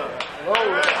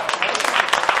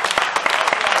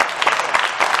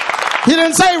 He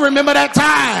didn't say, remember that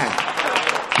time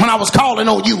when I was calling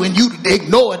on you and you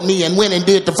ignored me and went and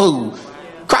did the food.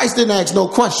 Christ didn't ask no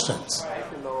questions.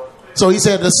 So he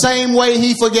said, the same way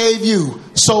he forgave you,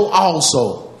 so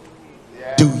also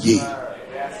do ye.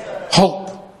 Hope.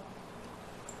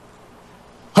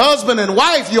 Husband and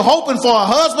wife, you're hoping for a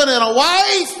husband and a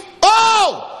wife?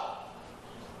 Oh!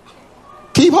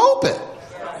 Keep hoping.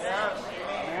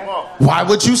 Why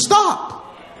would you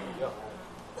stop?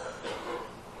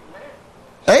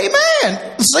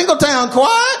 Amen. Single town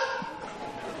quiet.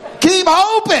 Keep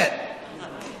hoping.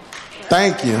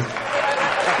 Thank you.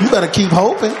 You better keep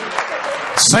hoping.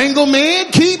 Single men,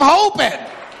 keep hoping.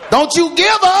 Don't you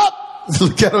give up.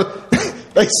 Look at them.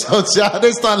 They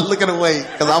started looking away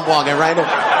because I'm walking right over.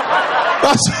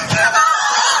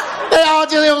 They all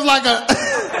just, it was like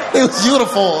it was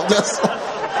beautiful.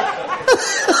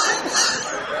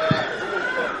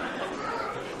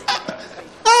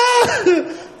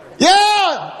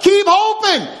 Yeah, keep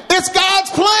hoping. It's God's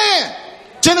plan.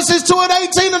 Genesis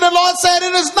 2:18, and the Lord said,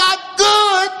 it is not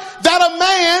good that a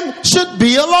man should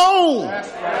be alone.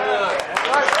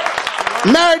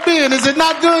 Married men, is it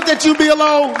not good that you be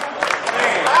alone?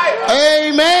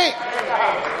 Amen.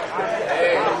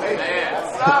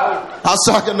 I was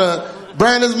talking to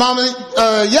Brandon's mama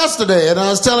yesterday, and I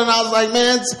was like,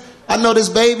 man, I know this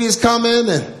baby is coming,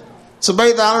 and so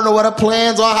baby, I don't know what her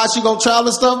plans are, how she gonna travel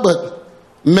and stuff, but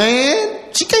man,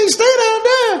 she can't stay down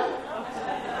there.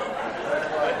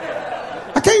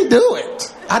 I can't do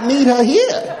it. I need her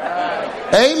here.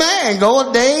 Amen. Go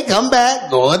a day, come back.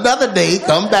 Go another day,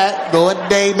 come back. Go a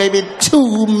day, maybe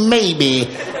two, maybe.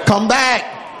 Come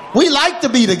back. We like to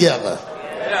be together.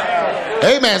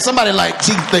 Amen. Somebody like,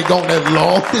 she think on as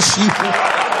long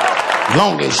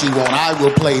as she want. I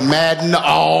will play Madden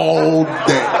all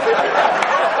day.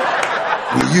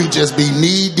 You just be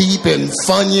knee deep in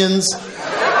Funyuns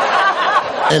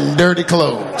and dirty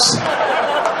clothes.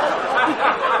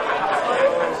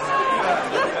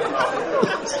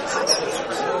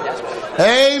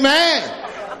 Amen.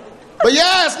 But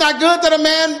yeah, it's not good that a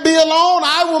man be alone.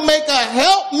 I will make a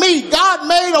help meet. God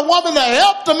made a woman to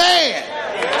help the man.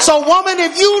 So woman,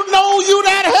 if you know you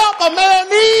that help a man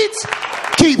needs,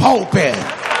 keep hoping.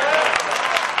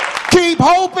 Keep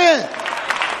hoping.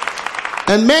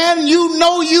 And man, you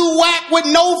know you whack with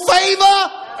no favor,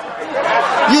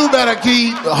 You better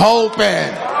keep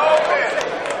hoping.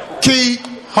 Keep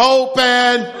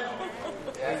hoping.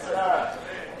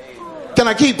 Can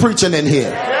I keep preaching in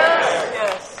here?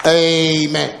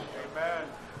 Amen.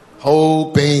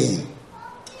 Hoping.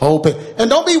 Hoping. And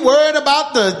don't be worried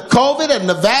about the COVID and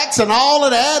the vax and all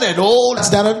of that. And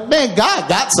man, God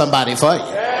got somebody for you.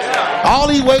 All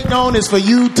he's waiting on is for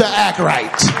you to act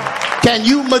right. Can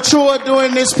you mature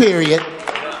during this period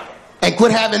and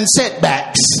quit having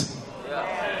setbacks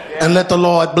and let the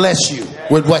Lord bless you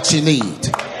with what you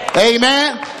need?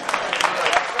 Amen.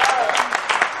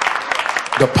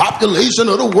 The population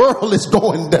of the world is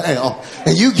going down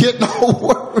and you get no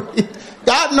worry.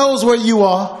 God knows where you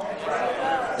are.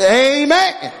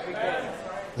 Amen.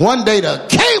 One day the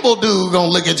cable dude gonna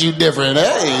look at you different.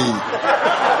 Hey,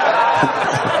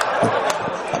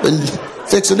 I've been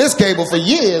fixing this cable for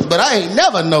years, but I ain't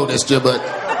never noticed you.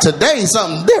 But today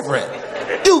something different.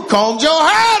 You combed your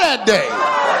hair that day.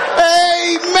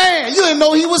 Amen. You didn't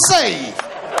know he was saved.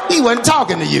 He wasn't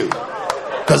talking to you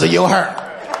because of your hair.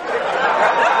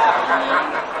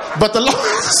 But the Lord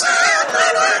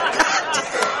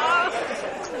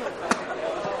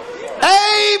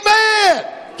amen.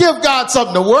 Give God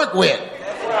something to work with.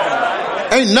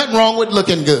 Ain't nothing wrong with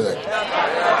looking good.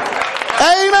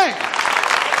 Amen.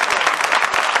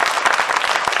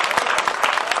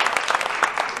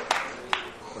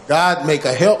 God make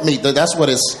a help me.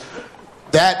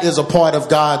 That is a part of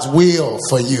God's will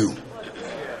for you.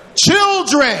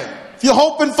 Children. If you're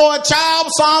hoping for a child,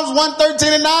 Psalms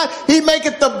 113:9, he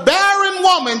maketh the barren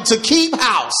woman to keep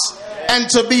house and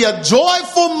to be a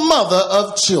joyful mother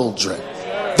of children.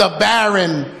 The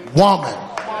barren woman.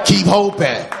 Keep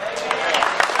hoping.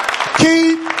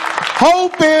 Keep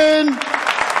hoping.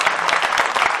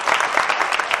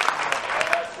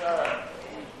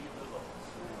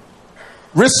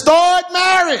 Restored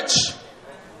marriage.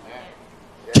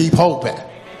 Keep hoping.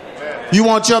 You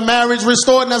want your marriage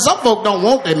restored? Now, some folk don't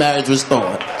want their marriage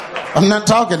restored. I'm not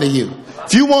talking to you.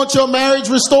 If you want your marriage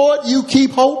restored, you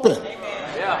keep hoping.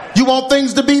 You want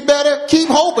things to be better? Keep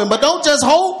hoping. But don't just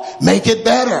hope. Make it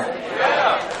better.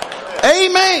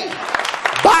 Amen.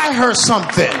 Buy her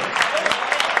something.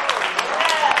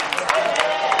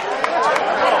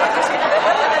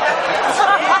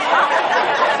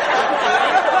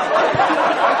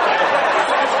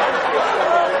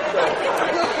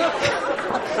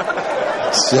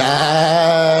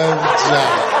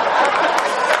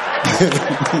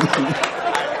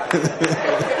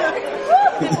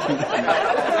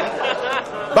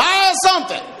 Buy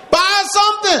something. Buy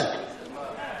something.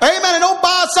 Amen. And don't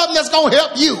buy something that's going to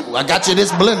help you. I got you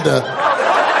this blender.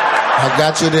 I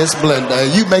got you this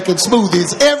blender. You making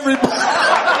smoothies. Every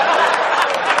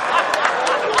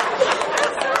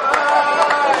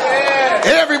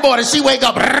morning she wake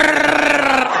up. I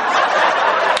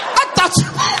thought you.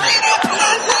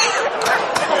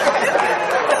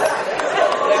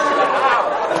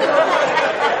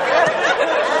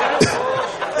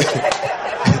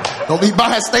 Don't be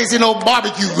buying Stacy no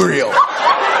barbecue grill.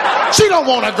 She don't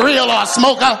want a grill or a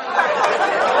smoker.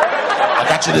 I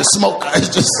got you this smoker. It's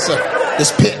just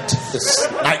this pit. It's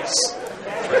nice.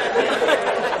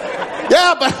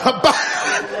 Yeah, but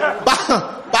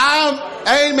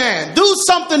amen. Do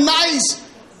something nice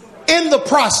in the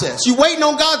process. You waiting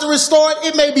on God to restore it.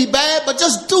 It may be bad, but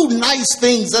just do nice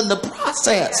things in the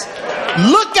process.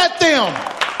 Look at them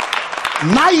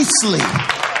nicely.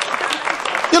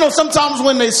 You know, sometimes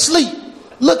when they sleep,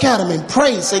 look at them and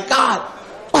pray and say, God,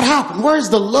 what happened? Where's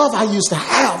the love I used to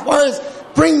have?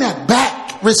 Bring that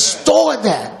back. Restore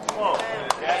that.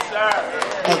 Yes,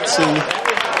 sir.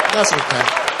 That's okay.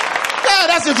 Yeah,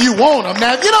 that's if you want them.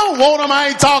 Now, if you don't want them, I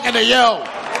ain't talking to you.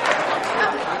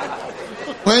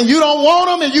 When you don't want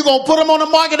them and you're going to put them on the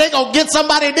market, they're going to get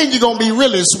somebody, then you're going to be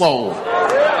really swole.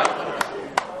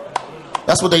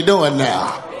 That's what they're doing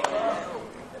now.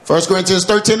 1 Corinthians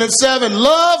 13:7.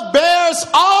 Love bears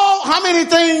all, how many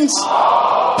things?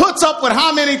 Puts up with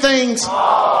how many things?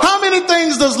 How many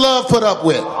things does love put up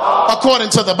with? According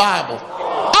to the Bible.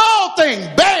 All things.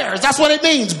 Bears. That's what it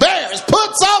means. Bears.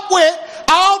 Puts up with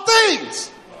all things.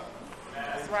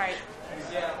 That's right.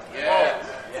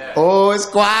 Oh, it's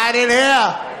quiet in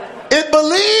here. It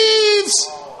believes.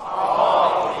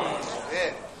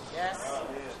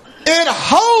 It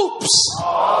hopes.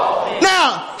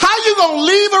 Now, how you going to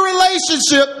leave a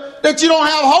relationship that you don't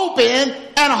have hope in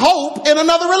and hope in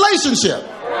another relationship?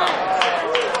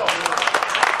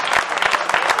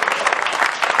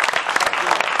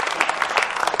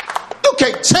 You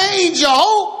can't change your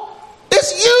hope.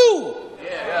 It's you.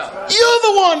 You're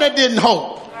the one that didn't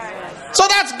hope. So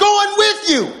that's going with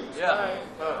you.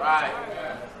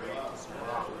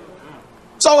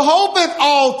 So hopeth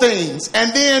all things,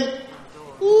 and then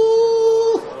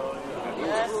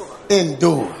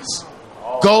endures,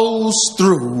 goes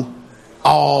through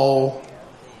all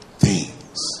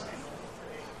things.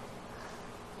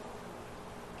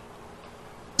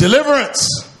 Deliverance,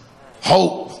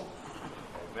 hope.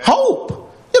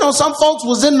 Hope. You know, some folks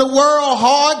was in the world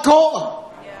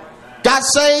hardcore. Got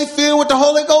saved, filled with the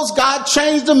Holy Ghost. God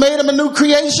changed them, made them a new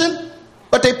creation.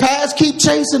 But their past keep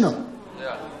chasing them.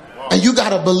 And you got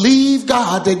to believe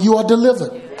God that you are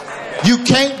delivered. You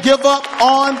can't give up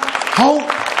on hope.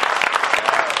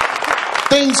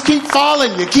 Things keep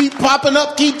falling. You keep popping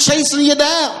up, keep chasing you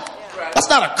down. That's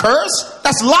not a curse.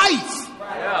 That's life.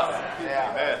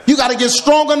 You got to get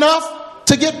strong enough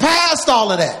to get past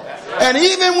all of that. And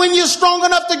even when you're strong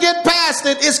enough to get past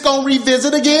it, it's going to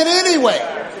revisit again anyway.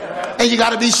 And you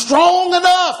got to be strong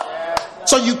enough.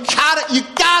 So you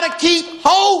gotta keep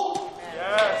hope.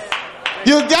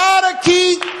 You gotta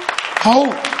keep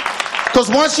hope. Because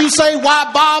once you say,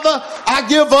 why bother? I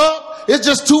give up. It's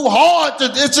just too hard.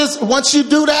 It's just, once you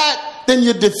do that, then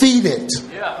you're defeated.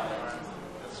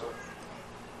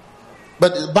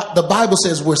 But the Bible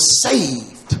says we're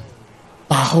saved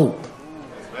by hope.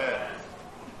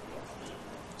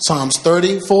 Psalms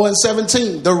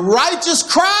 34:17. The righteous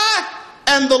cry,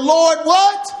 and the Lord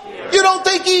what? You don't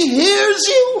think he hears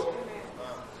you?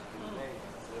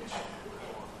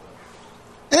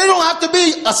 It don't have to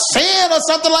be a sin or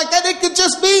something like that. It could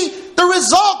just be the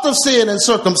result of sin and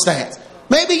circumstance.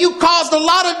 Maybe you caused a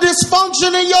lot of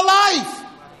dysfunction in your life.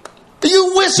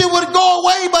 You wish it would go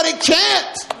away, but it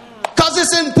can't. Because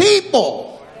it's in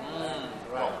people.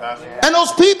 And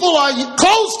those people are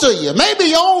close to you. Maybe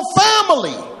your own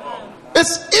family.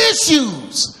 It's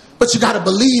issues. But you got to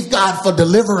believe God for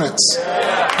deliverance.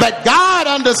 That God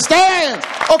understands.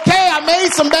 Okay, I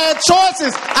made some bad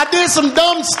choices. I did some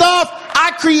dumb stuff.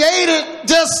 I created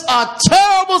just a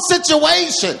terrible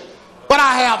situation. But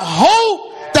I have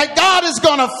hope that God is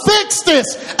going to fix this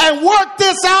and work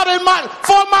this out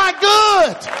for my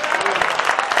good.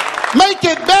 Make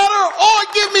it better or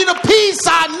give me the peace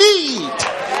I need.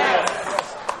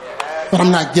 But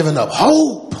I'm not giving up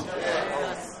hope.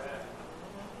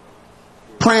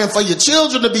 Praying for your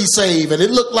children to be saved, and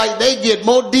it look like they get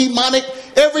more demonic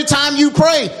every time you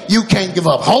pray. You can't give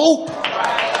up hope.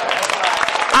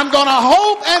 I'm going to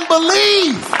hope and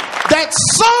believe that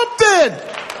something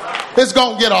is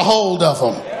going to get a hold of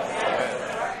them.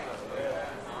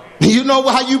 You know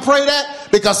how you pray that?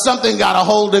 Because something got a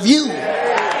hold of you.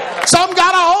 Something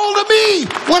got a hold of me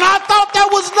when I thought there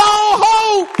was no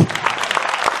hope.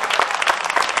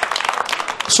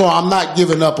 So I'm not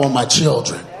giving up on my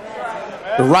children.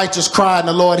 The righteous cry and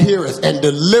the Lord heareth and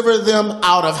deliver them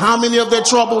out of how many of their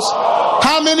troubles?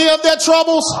 How many of their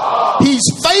troubles? He's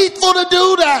faithful to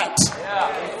do that.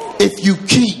 If you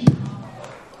keep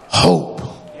hope.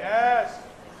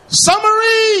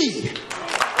 Summary.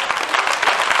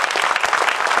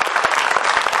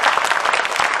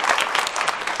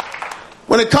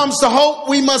 When it comes to hope,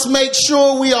 we must make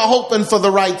sure we are hoping for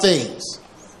the right things.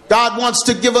 God wants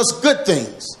to give us good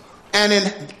things. And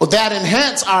that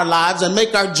enhance our lives and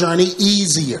make our journey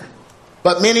easier.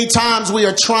 But many times we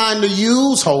are trying to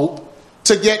use hope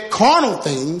to get carnal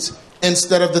things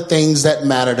instead of the things that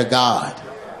matter to God.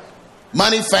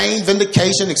 Money, fame,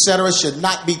 vindication, etc. should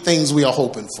not be things we are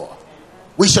hoping for.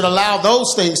 We should allow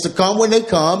those things to come when they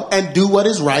come and do what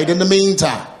is right in the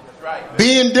meantime.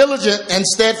 Being diligent and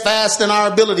steadfast in our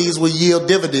abilities will yield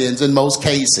dividends in most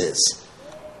cases.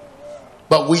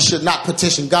 But we should not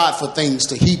petition God for things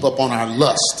to heap up on our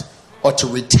lust or to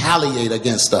retaliate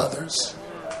against others.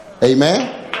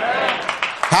 Amen?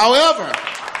 However,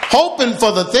 hoping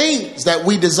for the things that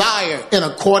we desire in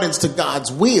accordance to God's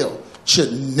will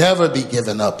should never be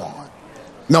given up on.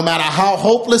 No matter how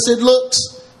hopeless it looks,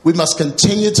 we must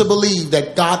continue to believe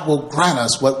that God will grant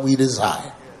us what we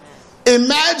desire.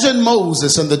 Imagine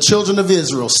Moses and the children of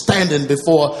Israel standing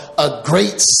before a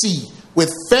great sea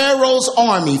with Pharaoh's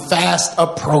army fast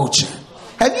approaching.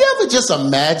 Have you ever just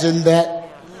imagined that?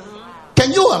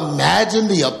 Can you imagine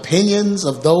the opinions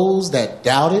of those that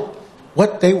doubted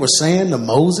what they were saying to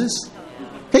Moses?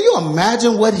 Can you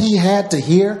imagine what he had to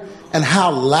hear and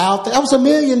how loud? That was 1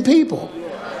 million people.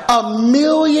 1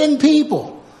 million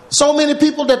people. So many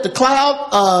people that the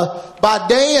cloud by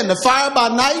day and the fire by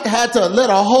night had to let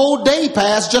a whole day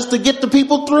pass just to get the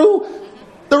people through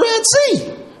the Red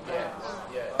Sea.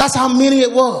 That's how many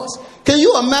it was. Can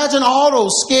you imagine all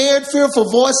those scared, fearful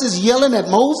voices yelling at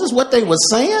Moses what they were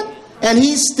saying? And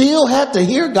he still had to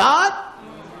hear God?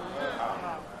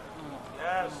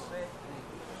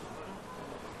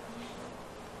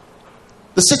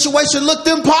 The situation looked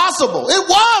impossible. It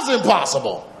was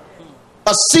impossible.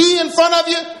 A sea in front of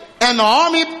you and the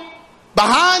army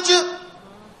behind you.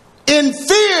 In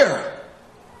fear,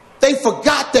 they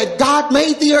forgot that God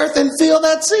made the earth and filled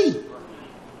that sea.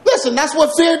 Listen, that's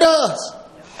what fear does.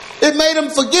 It made them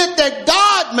forget that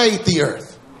God made the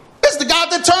earth. It's the God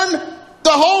that turned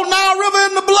the whole Nile River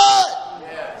into blood.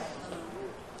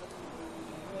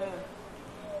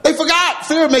 They forgot.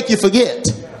 Fear make you forget.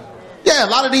 Yeah, a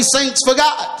lot of these saints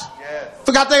forgot.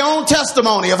 Forgot their own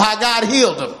testimony of how God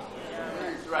healed them.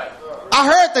 I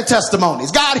heard the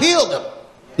testimonies. God healed them.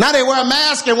 Now they wear a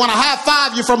mask and want to high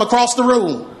five you from across the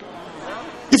room.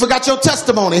 You forgot your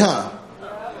testimony, huh?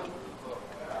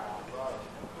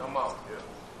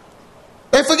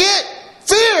 They forget.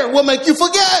 Fear will make you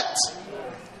forget.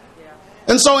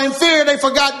 And so in fear, they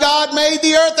forgot God made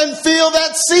the earth and filled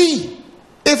that sea.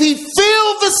 If he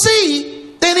filled the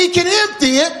sea, then he can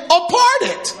empty it or part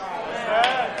it.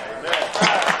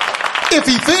 If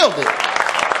he filled it.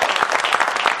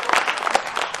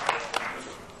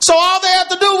 So all they have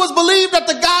to do was believe that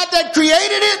the God that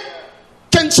created it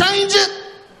can change it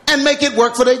and make it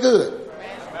work for their good.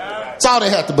 That's all they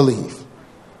have to believe.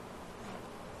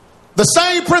 The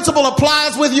same principle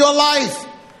applies with your life.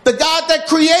 The God that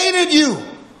created you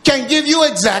can give you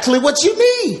exactly what you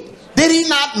need. Did he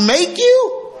not make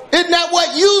you? Isn't that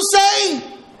what you say?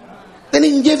 Then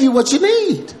he can give you what you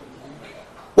need.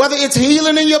 Whether it's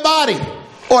healing in your body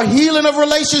or healing of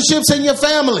relationships in your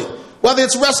family, whether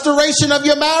it's restoration of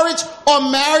your marriage or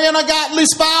marrying a godly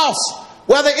spouse,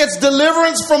 whether it's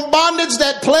deliverance from bondage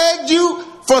that plagued you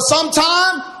for some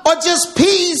time or just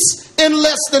peace in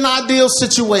less than ideal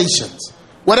situations.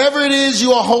 Whatever it is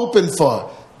you are hoping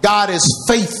for, God is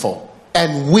faithful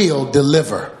and will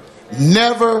deliver.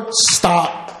 Never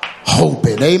stop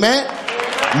hoping. Amen?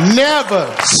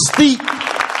 Never speak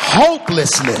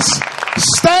hopelessness.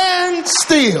 Stand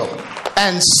still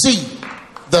and see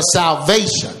the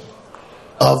salvation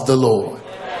of the Lord.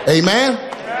 Amen?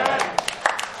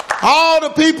 All the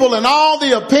people and all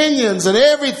the opinions and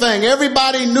everything,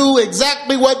 everybody knew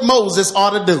exactly what Moses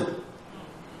ought to do.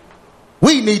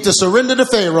 We need to surrender to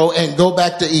Pharaoh and go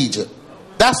back to Egypt.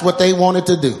 That's what they wanted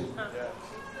to do.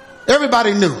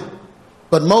 Everybody knew.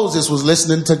 But Moses was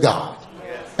listening to God.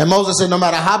 And Moses said, no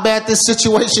matter how bad this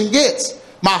situation gets,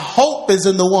 my hope is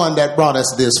in the one that brought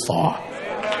us this far.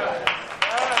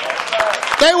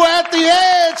 They were at the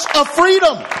edge of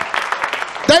freedom.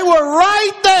 They were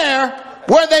right there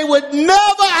where they would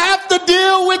never have to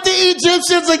deal with the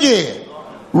Egyptians again.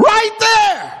 Right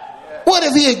there. What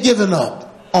if he had given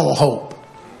up on hope?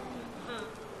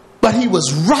 But he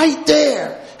was right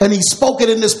there. And he spoke it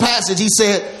in this passage. He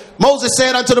said, Moses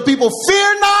said unto the people,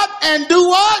 fear not and do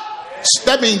what?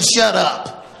 That means shut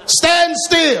up. Stand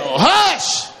still.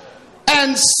 Hush.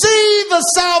 And see the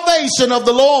salvation of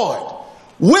the Lord,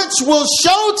 which will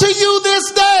show to you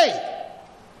this day.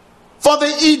 For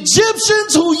the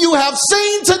Egyptians who you have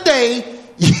seen today,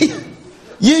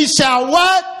 ye shall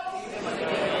what?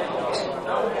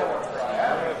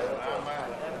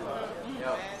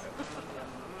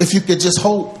 If you could just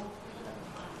hope.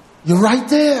 You're right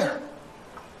there.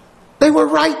 They were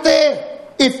right there.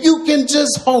 If you can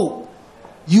just hope,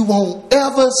 you won't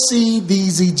ever see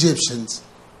these Egyptians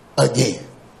again.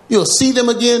 You'll see them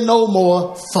again no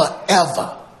more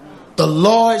forever. The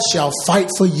Lord shall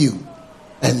fight for you,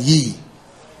 and ye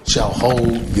shall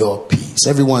hold your peace.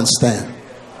 Everyone stand.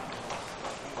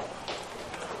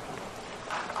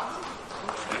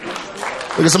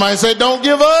 Look at somebody and say, don't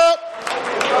give up.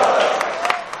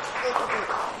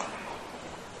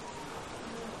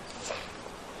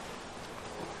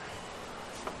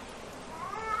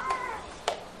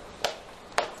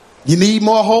 You need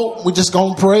more hope? We're just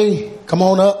going to pray. Come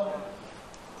on up.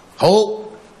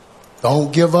 Hope.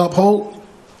 Don't give up hope.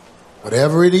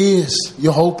 Whatever it is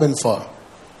you're hoping for,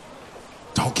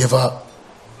 don't give up.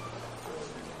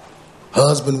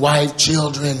 Husband, wife,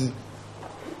 children,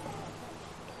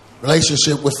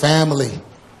 relationship with family,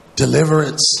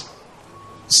 deliverance.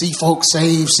 See folks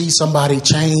saved, see somebody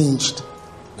changed.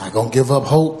 Not going to give up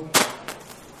hope.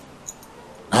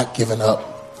 Not giving up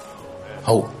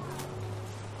hope.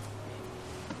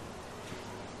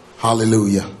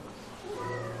 Hallelujah.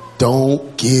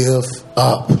 Don't give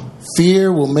up.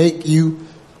 Fear will make you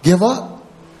give up.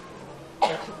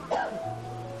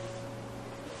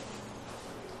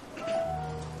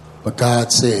 But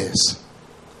God says,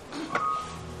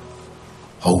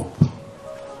 hope.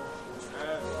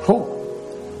 Hope.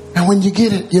 And when you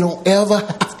get it, you don't ever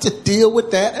have to deal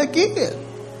with that again.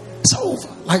 It's over.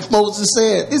 Like Moses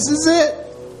said, this is it.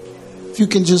 If you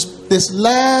can just, this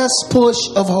last push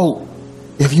of hope,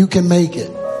 if you can make it,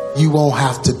 you won't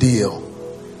have to deal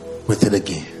with it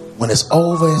again. When it's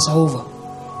over, it's over.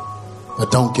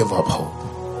 But don't give up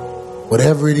hope.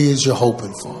 Whatever it is you're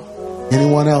hoping for.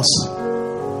 Anyone else?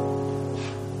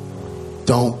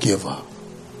 Don't give up.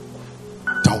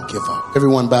 Don't give up.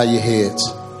 Everyone bow your heads.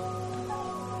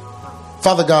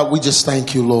 Father God, we just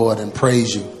thank you, Lord, and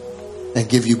praise you and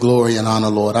give you glory and honor,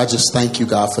 Lord. I just thank you,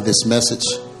 God, for this message.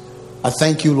 I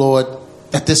thank you, Lord,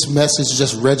 that this message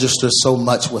just registers so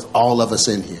much with all of us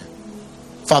in here.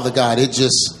 Father God, it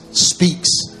just speaks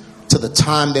to the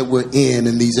time that we're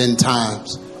in these end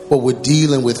times, where we're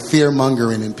dealing with fear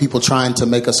mongering and people trying to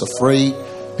make us afraid,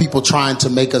 people trying to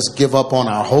make us give up on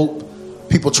our hope,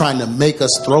 people trying to make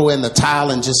us throw in the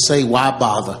towel and just say, why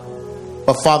bother?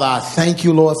 But Father, I thank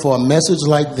you, Lord, for a message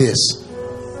like this,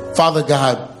 Father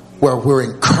God, where we're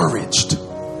encouraged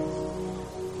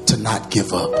to not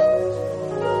give up.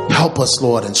 Help us,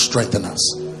 Lord, and strengthen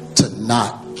us to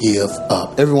not give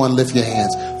up. Everyone lift your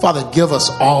hands. Father, give us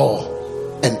all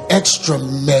an extra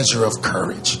measure of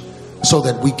courage so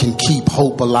that we can keep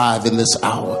hope alive in this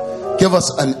hour. Give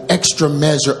us an extra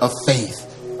measure of faith.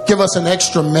 Give us an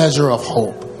extra measure of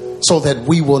hope so that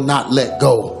we will not let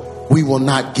go. We will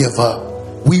not give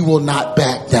up. We will not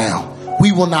back down.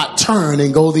 We will not turn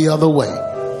and go the other way.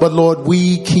 But Lord,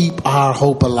 we keep our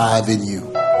hope alive in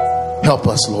you. Help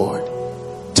us, Lord,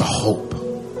 to hope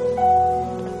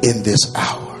in this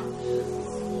hour.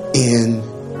 In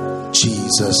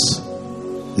Jesus'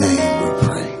 name we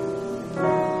pray.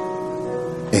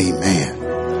 Amen.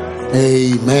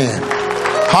 Amen.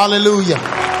 Hallelujah.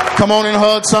 Come on and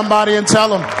hug somebody and tell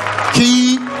them,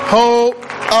 keep hope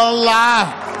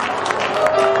alive.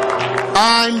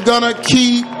 I'm gonna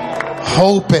keep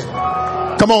hoping.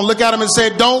 Come on, look at them and say,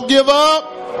 don't give up.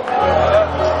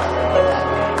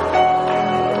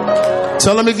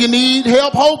 Tell them, if you need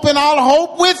help hoping, I'll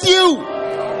hope with you.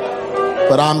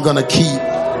 But I'm gonna keep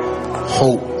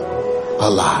hope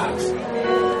alive.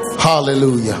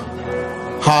 Hallelujah.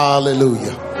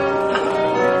 Hallelujah.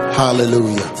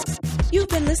 Hallelujah. You've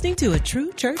been listening to A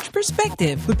True Church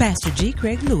Perspective with Pastor G.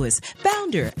 Craig Lewis,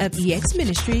 founder of EX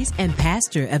Ministries and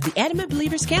pastor of the Adamant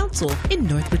Believers Council in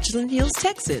North Richland Hills,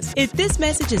 Texas. If this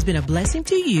message has been a blessing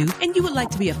to you and you would like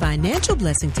to be a financial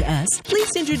blessing to us, please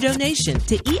send your donation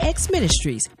to EX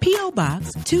Ministries, P.O.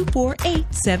 Box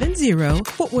 24870,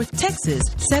 Fort Worth, Texas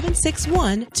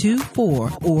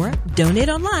 76124, or donate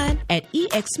online at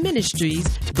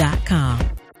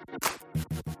exministries.com.